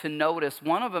us to notice.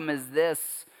 One of them is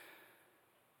this: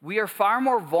 we are far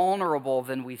more vulnerable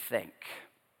than we think.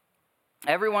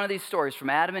 Every one of these stories,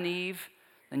 from Adam and Eve,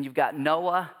 then you've got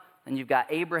Noah, then you've got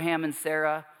Abraham and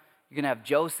Sarah, you're going to have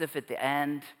Joseph at the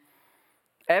end.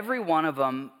 Every one of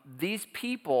them, these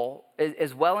people,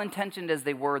 as well-intentioned as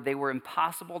they were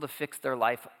impossible to fix their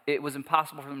life. It was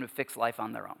impossible for them to fix life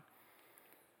on their own.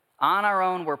 On our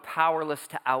own, we're powerless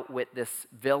to outwit this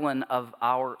villain of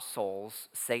our souls,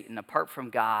 Satan. Apart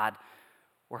from God,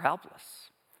 we're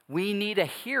helpless. We need a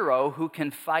hero who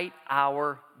can fight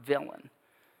our villain.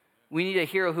 We need a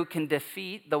hero who can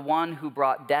defeat the one who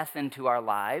brought death into our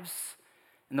lives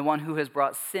and the one who has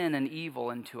brought sin and evil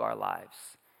into our lives.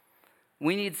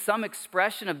 We need some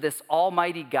expression of this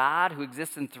almighty God who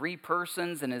exists in 3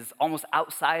 persons and is almost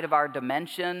outside of our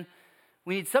dimension.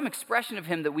 We need some expression of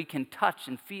him that we can touch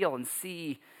and feel and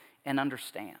see and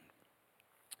understand.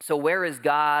 So where is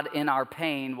God in our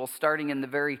pain? Well, starting in the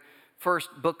very first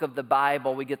book of the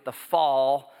Bible, we get the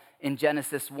fall in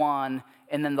Genesis 1.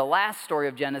 And then the last story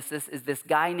of Genesis is this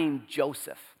guy named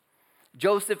Joseph.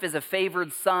 Joseph is a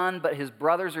favored son, but his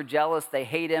brothers are jealous. They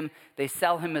hate him. They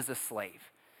sell him as a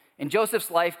slave. And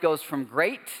Joseph's life goes from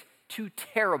great to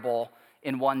terrible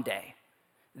in one day.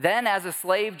 Then, as a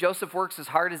slave, Joseph works as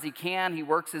hard as he can. He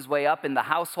works his way up in the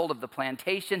household of the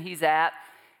plantation he's at,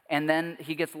 and then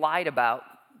he gets lied about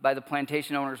by the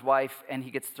plantation owner's wife, and he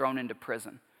gets thrown into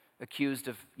prison, accused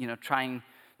of, trying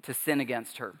to sin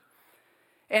against her.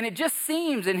 And it just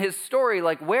seems in his story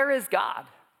like, where is God?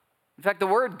 In fact, the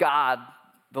word God,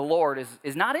 the Lord,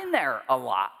 is not in there a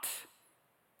lot.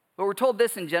 But we're told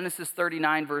this in Genesis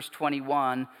 39, verse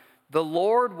 21, the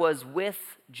Lord was with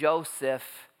Joseph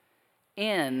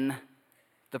in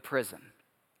the prison.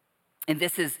 And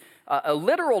this is a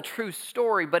literal true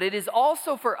story, but it is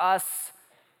also for us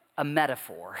a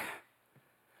metaphor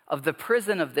of the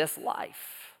prison of this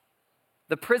life,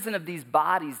 the prison of these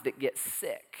bodies that get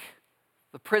sick,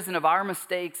 the prison of our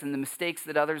mistakes and the mistakes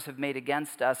that others have made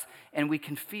against us, and we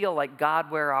can feel like, God,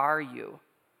 where are you?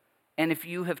 And if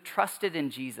you have trusted in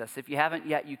Jesus, if you haven't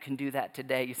yet, you can do that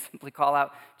today. You simply call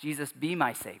out, Jesus, be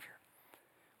my Savior.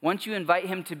 Once you invite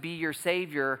him to be your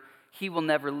Savior, he will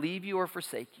never leave you or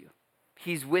forsake you.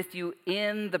 He's with you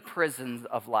in the prisons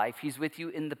of life. He's with you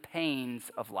in the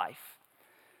pains of life.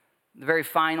 The very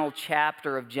final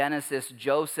chapter of Genesis,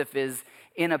 Joseph is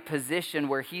in a position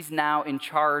where he's now in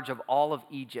charge of all of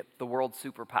Egypt, the world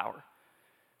superpower.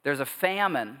 There's a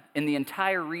famine in the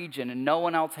entire region, and no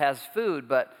one else has food,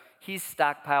 but he's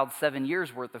stockpiled 7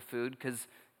 years' worth of food because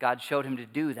God showed him to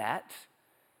do that.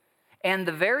 And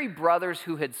the very brothers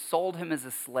who had sold him as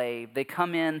a slave, they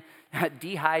come in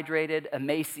dehydrated,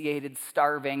 emaciated,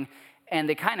 starving, and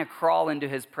they kind of crawl into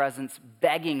his presence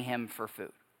begging him for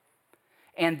food.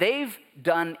 And they've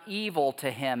done evil to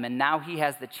him, and now he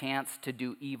has the chance to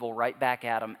do evil right back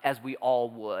at him, as we all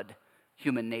would,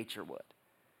 human nature would.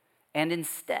 And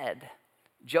instead,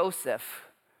 Joseph,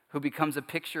 who becomes a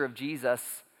picture of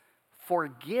Jesus,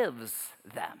 forgives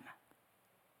them.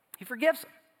 He forgives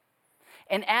them.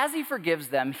 And as he forgives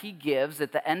them, he gives,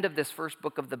 at the end of this first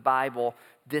book of the Bible,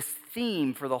 this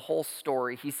theme for the whole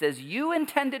story. He says, you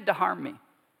intended to harm me.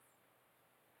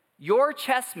 Your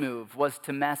chess move was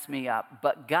to mess me up,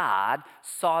 but God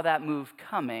saw that move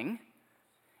coming,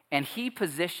 and he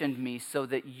positioned me so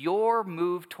that your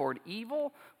move toward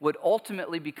evil would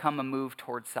ultimately become a move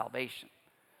toward salvation.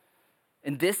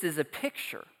 And this is a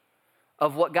picture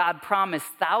of what God promised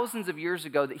thousands of years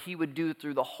ago that he would do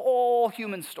through the whole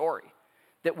human story,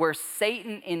 that where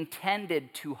Satan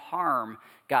intended to harm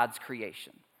God's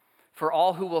creation, for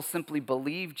all who will simply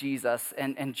believe Jesus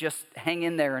and just hang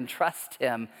in there and trust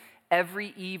him,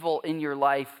 every evil in your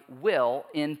life will,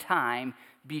 in time,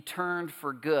 be turned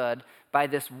for good by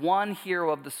this one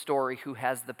hero of the story who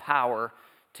has the power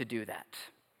to do that.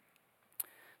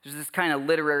 There's this kind of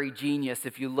literary genius,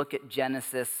 if you look at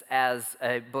Genesis as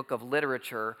a book of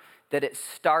literature, that it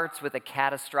starts with a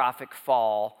catastrophic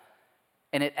fall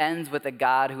and it ends with a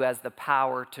God who has the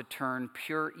power to turn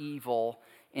pure evil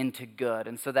into good.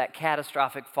 And so that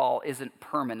catastrophic fall isn't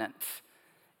permanent.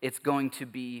 It's going to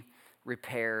be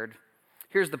repaired.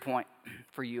 Here's the point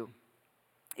for you.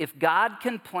 If God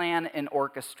can plan and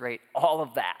orchestrate all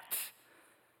of that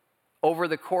over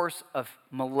the course of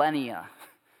millennia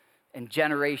and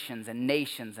generations and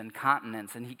nations and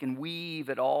continents, and he can weave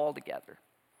it all together,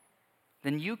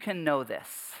 then you can know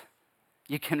this.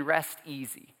 You can rest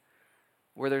easy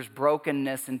where there's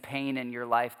brokenness and pain in your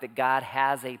life, that God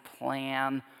has a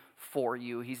plan for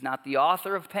you. He's not the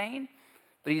author of pain,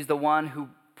 but he's the one who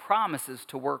promises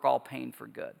to work all pain for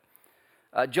good.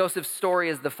 Joseph's story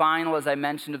is the final, as I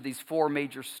mentioned, of these four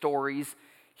major stories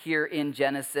here in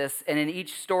Genesis. And in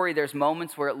each story, there's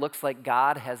moments where it looks like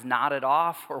God has nodded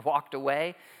off or walked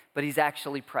away, but he's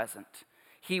actually present.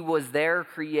 He was there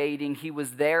creating. He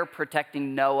was there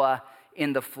protecting Noah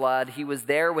in the flood. He was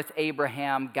there with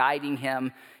Abraham, guiding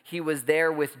him. He was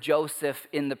there with Joseph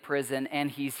in the prison,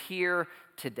 and he's here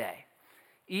today.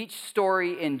 Each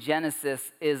story in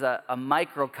Genesis is a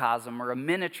microcosm or a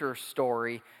miniature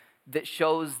story that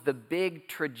shows the big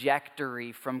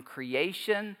trajectory from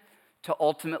creation to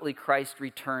ultimately Christ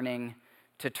returning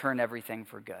to turn everything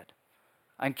for good.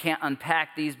 I can't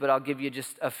unpack these, but I'll give you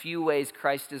just a few ways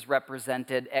Christ is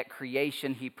represented. At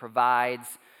creation, he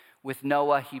provides. With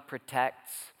Noah, he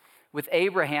protects. With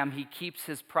Abraham, he keeps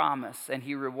his promise and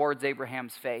he rewards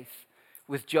Abraham's faith.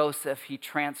 With Joseph, he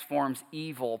transforms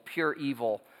evil, pure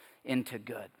evil, into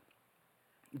good.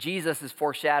 Jesus is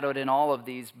foreshadowed in all of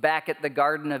these. Back at the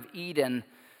Garden of Eden,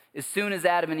 as soon as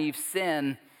Adam and Eve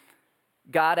sin,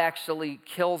 God actually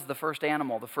kills the first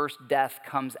animal. The first death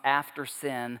comes after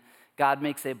sin. God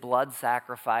makes a blood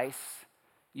sacrifice,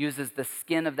 uses the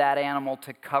skin of that animal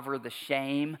to cover the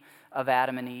shame of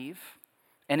Adam and Eve.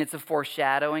 And it's a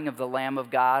foreshadowing of the Lamb of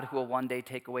God who will one day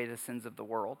take away the sins of the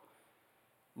world.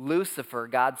 Lucifer,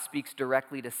 God speaks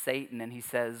directly to Satan and he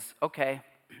says, okay,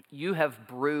 you have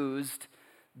bruised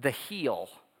the heel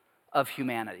of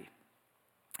humanity.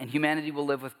 And humanity will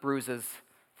live with bruises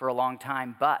for a long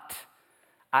time, but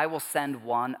I will send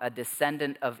one, a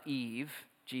descendant of Eve,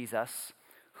 Jesus,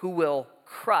 who will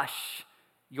crush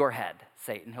your head,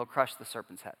 Satan. He'll crush the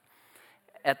serpent's head.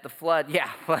 At the flood, yeah,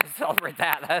 let's celebrate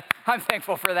that. I'm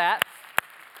thankful for that.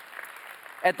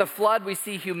 At the flood, we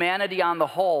see humanity on the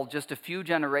whole, just a few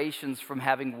generations from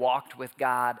having walked with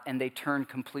God, and they turn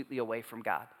completely away from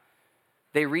God.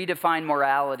 They redefine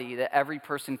morality, that every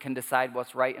person can decide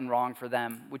what's right and wrong for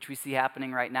them, which we see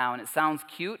happening right now. And it sounds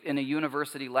cute in a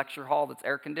university lecture hall that's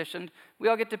air-conditioned. We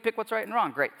all get to pick what's right and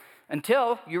wrong. Great.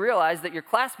 Until you realize that your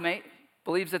classmate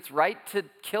believes it's right to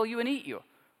kill you and eat you.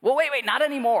 Well, wait, not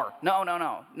anymore. No.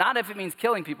 Not if it means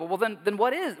killing people. Well, then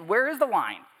where is the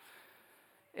line?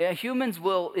 Humans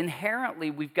will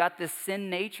inherently, we've got this sin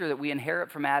nature that we inherit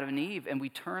from Adam and Eve, and we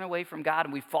turn away from God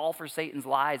and we fall for Satan's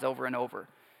lies over and over.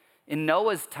 In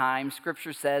Noah's time,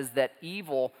 Scripture says that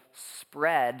evil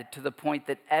spread to the point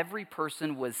that every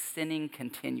person was sinning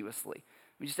continuously.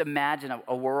 I mean, just imagine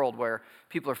a world where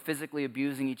people are physically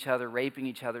abusing each other, raping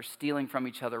each other, stealing from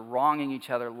each other, wronging each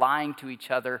other, lying to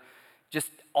each other, just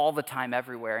all the time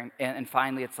everywhere. And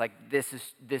finally, it's like, this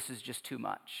is just too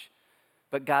much.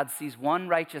 But God sees one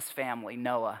righteous family,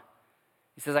 Noah.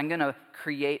 He says, I'm going to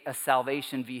create a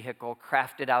salvation vehicle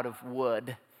crafted out of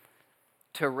wood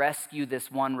to rescue this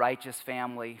one righteous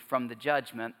family from the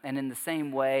judgment. And in the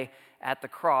same way, at the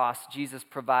cross, Jesus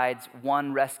provides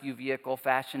one rescue vehicle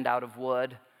fashioned out of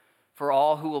wood for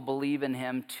all who will believe in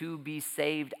him to be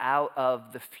saved out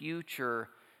of the future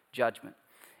judgment.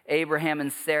 Abraham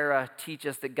and Sarah teach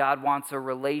us that God wants a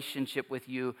relationship with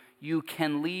you. You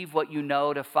can leave what you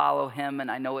know to follow him,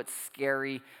 and I know it's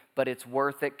scary, but it's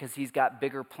worth it because he's got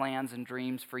bigger plans and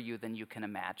dreams for you than you can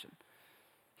imagine.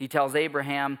 He tells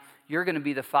Abraham, you're going to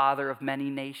be the father of many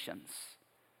nations.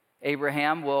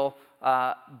 Abraham will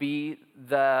be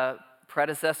the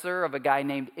predecessor of a guy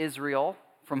named Israel,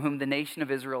 from whom the nation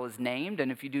of Israel is named.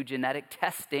 And if you do genetic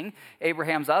testing,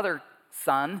 Abraham's other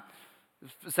son,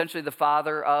 essentially the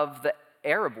father of the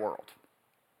Arab world.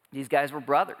 These guys were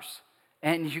brothers.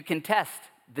 And you can test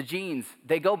the genes.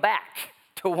 They go back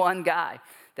to one guy.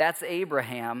 That's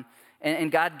Abraham.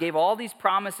 And God gave all these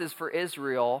promises for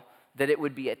Israel, that it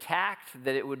would be attacked,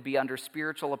 that it would be under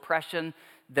spiritual oppression,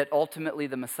 that ultimately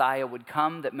the Messiah would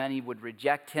come, that many would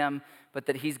reject him, but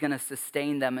that he's going to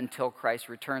sustain them until Christ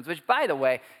returns. Which, by the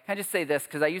way, can I just say this?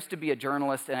 Because I used to be a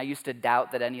journalist and I used to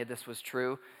doubt that any of this was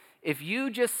true. If you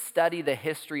just study the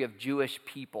history of Jewish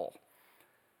people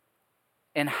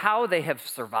and how they have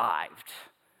survived,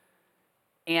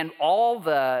 and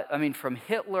from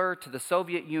Hitler to the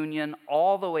Soviet Union,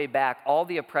 all the way back, all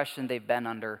the oppression they've been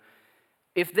under,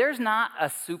 if there's not a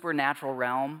supernatural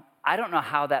realm, I don't know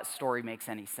how that story makes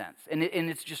any sense. And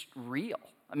it's just real.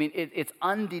 I mean, it's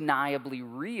undeniably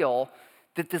real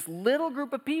that this little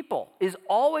group of people is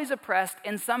always oppressed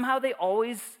and somehow they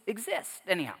always exist.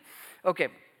 Anyhow, okay,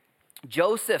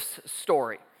 Joseph's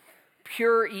story,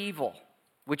 pure evil,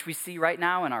 which we see right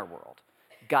now in our world.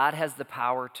 God has the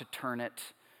power to turn it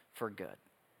for good.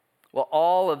 Well,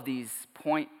 all of these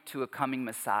point to a coming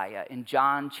Messiah. In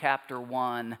John chapter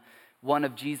 1, one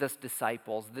of Jesus'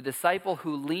 disciples, the disciple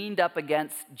who leaned up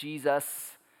against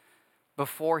Jesus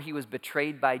before he was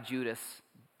betrayed by Judas,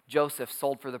 Joseph,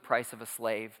 sold for the price of a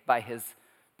slave by his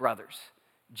brothers.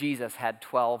 Jesus had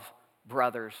 12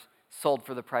 brothers, sold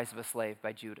for the price of a slave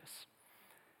by Judas.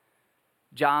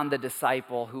 John, the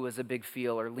disciple who was a big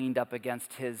feeler, leaned up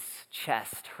against his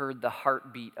chest, heard the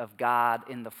heartbeat of God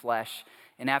in the flesh.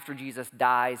 And after Jesus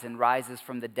dies and rises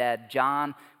from the dead,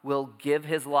 John will give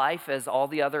his life, as all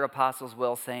the other apostles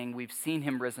will, saying, we've seen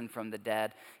him risen from the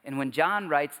dead. And when John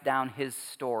writes down his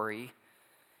story,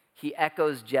 he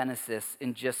echoes Genesis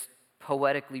in just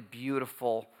poetically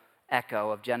beautiful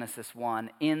echo of Genesis 1.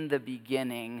 In the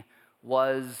beginning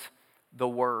was the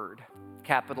Word,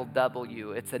 capital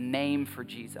W. It's a name for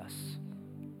Jesus.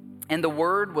 And the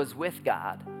Word was with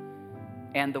God,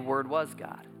 and the Word was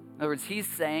God. In other words, he's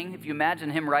saying, if you imagine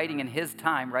him writing in his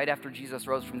time, right after Jesus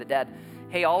rose from the dead,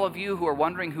 hey, all of you who are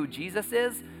wondering who Jesus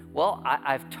is, well,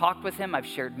 I've talked with him, I've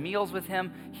shared meals with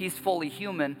him, he's fully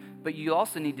human, but you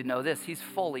also need to know this, he's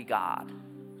fully God.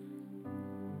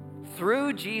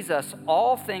 Through Jesus,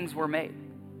 all things were made.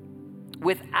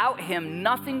 Without him,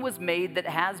 nothing was made that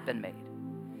has been made.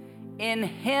 In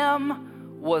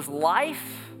him was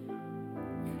life,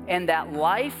 and that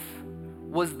life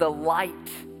was the light,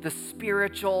 the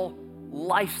spiritual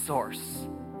life source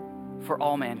for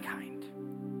all mankind.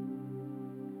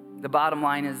 The bottom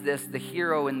line is this: the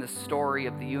hero in the story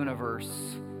of the universe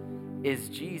is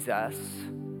Jesus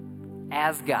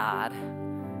as God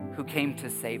who came to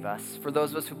save us. For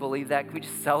those of us who believe that, can we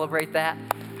just celebrate that?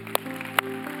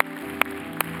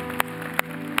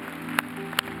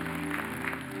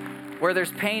 Where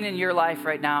there's pain in your life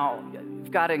right now,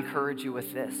 I've got to encourage you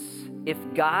with this. If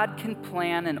God can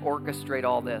plan and orchestrate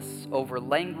all this over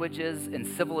languages and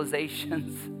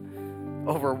civilizations,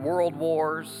 over world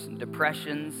wars and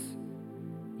depressions,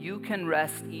 you can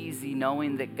rest easy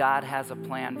knowing that God has a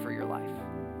plan for your life.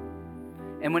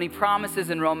 And when he promises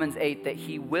in Romans 8 that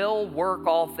he will work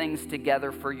all things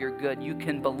together for your good, you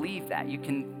can believe that. You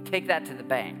can take that to the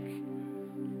bank.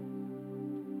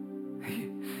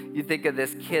 You think of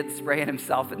this kid spraying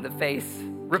himself in the face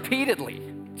repeatedly,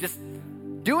 just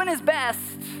doing his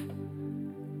best.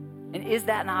 And is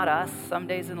that not us some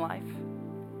days in life?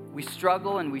 We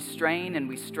struggle and we strain and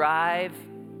we strive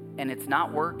and it's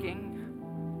not working.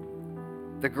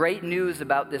 The great news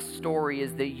about this story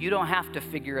is that you don't have to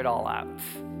figure it all out.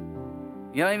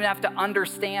 You don't even have to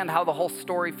understand how the whole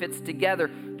story fits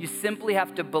together. You simply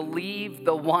have to believe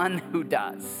the one who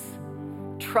does.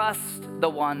 Trust the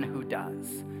one who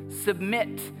does.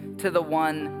 Submit to the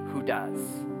one who does.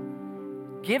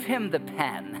 Give him the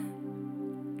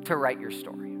pen to write your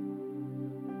story.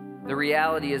 The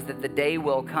reality is that the day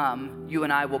will come, you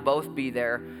and I will both be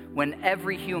there, when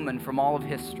every human from all of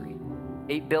history,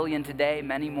 8 billion today,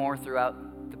 many more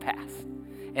throughout the past,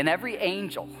 and every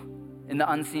angel in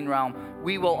the unseen realm,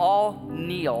 we will all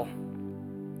kneel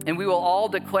and we will all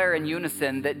declare in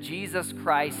unison that Jesus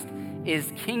Christ is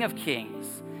King of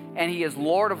Kings and he is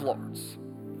Lord of Lords.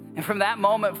 And from that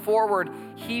moment forward,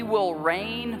 he will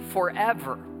reign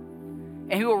forever.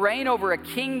 And he will reign over a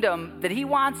kingdom that he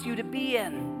wants you to be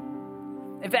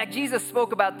in. In fact, Jesus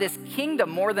spoke about this kingdom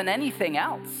more than anything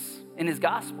else. in his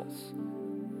Gospels.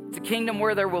 It's a kingdom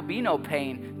where there will be no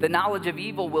pain. The knowledge of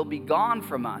evil will be gone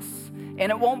from us,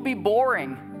 and it won't be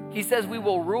boring. He says we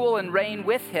will rule and reign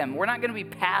with him. We're not going to be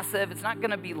passive. It's not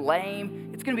going to be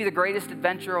lame. It's going to be the greatest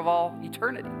adventure of all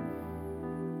eternity.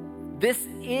 This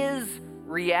is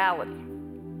reality.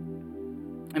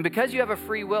 And because you have a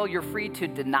free will, you're free to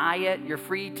deny it. You're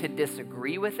free to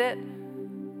disagree with it.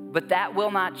 But that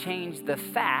will not change the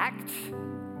fact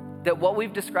that what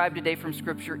we've described today from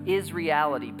Scripture is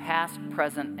reality, past,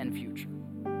 present, and future.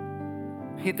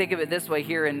 You think of it this way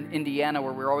here in Indiana,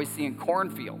 where we're always seeing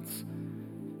cornfields.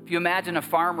 If you imagine a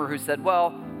farmer who said,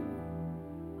 well,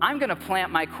 I'm going to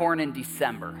plant my corn in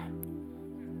December,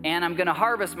 and I'm going to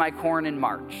harvest my corn in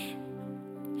March,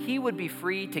 he would be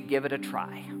free to give it a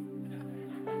try.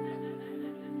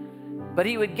 But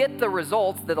he would get the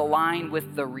results that align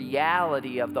with the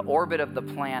reality of the orbit of the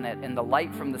planet and the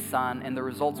light from the sun, and the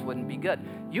results wouldn't be good.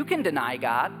 You can deny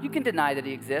God. You can deny that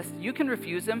he exists. You can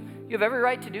refuse him. You have every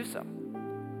right to do so.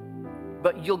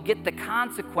 But you'll get the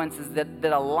consequences that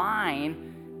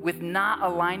align with not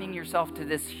aligning yourself to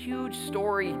this huge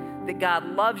story that God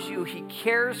loves you. He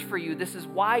cares for you. This is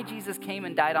why Jesus came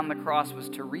and died on the cross, was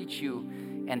to reach you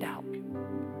and to help you.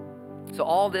 So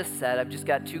all this said, I've just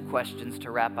got two questions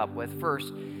to wrap up with.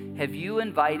 First, have you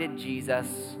invited Jesus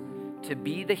to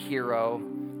be the hero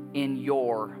in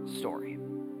your story?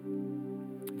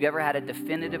 Have you ever had a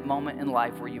definitive moment in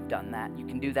life where you've done that? You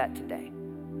can do that today.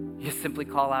 You simply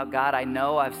call out, God, I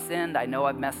know I've sinned. I know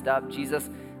I've messed up. Jesus,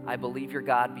 I believe you're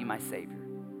God. Be my Savior.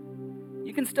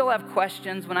 You can still have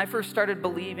questions. When I first started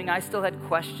believing, I still had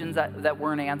questions that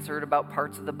weren't answered about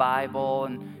parts of the Bible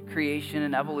and creation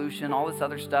and evolution, all this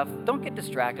other stuff. Don't get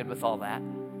distracted with all that.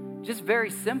 Just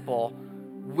very simple.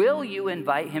 Will you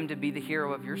invite him to be the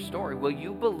hero of your story? Will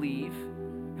you believe?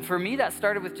 And for me, that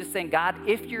started with just saying, God,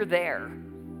 if you're there,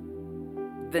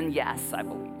 then yes, I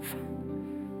believe.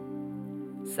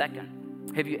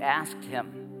 Second, have you asked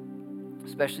him,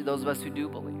 especially those of us who do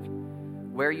believe,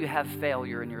 where you have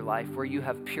failure in your life, where you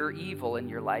have pure evil in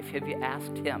your life, have you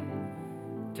asked him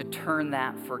to turn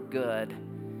that for good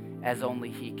as only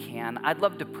he can? I'd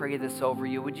love to pray this over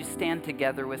you. Would you stand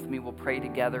together with me? We'll pray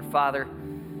together. Father,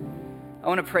 I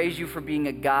want to praise you for being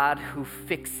a God who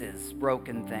fixes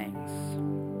broken things.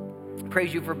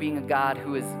 Praise you for being a God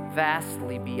who is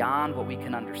vastly beyond what we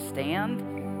can understand,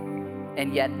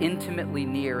 and yet intimately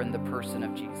near in the person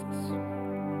of Jesus.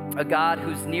 A God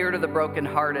who's near to the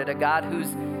brokenhearted, a God whose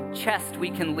chest we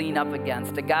can lean up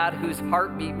against, a God whose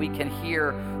heartbeat we can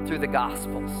hear through the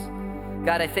Gospels.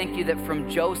 God, I thank you that from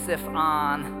Joseph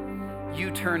on,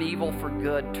 you turn evil for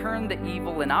good. Turn the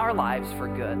evil in our lives for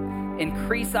good.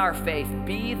 Increase our faith.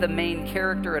 Be the main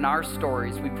character in our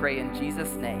stories. We pray in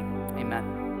Jesus' name.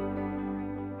 Amen.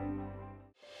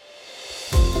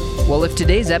 Well, if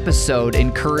today's episode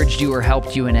encouraged you or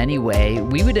helped you in any way,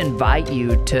 we would invite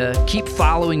you to keep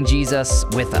following Jesus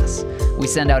with us. We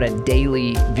send out a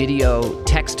daily video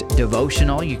text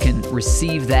devotional. You can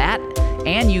receive that,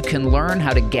 and you can learn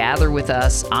how to gather with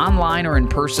us online or in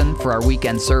person for our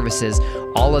weekend services.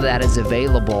 All of that is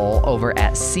available over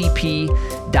at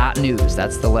cp.news.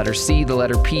 That's the letter C, the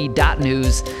letter P,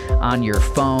 .news on your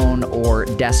phone or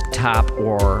desktop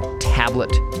or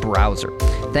tablet browser.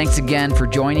 Thanks again for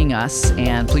joining us,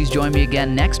 and please join me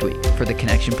again next week for the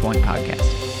Connection Point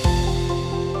podcast.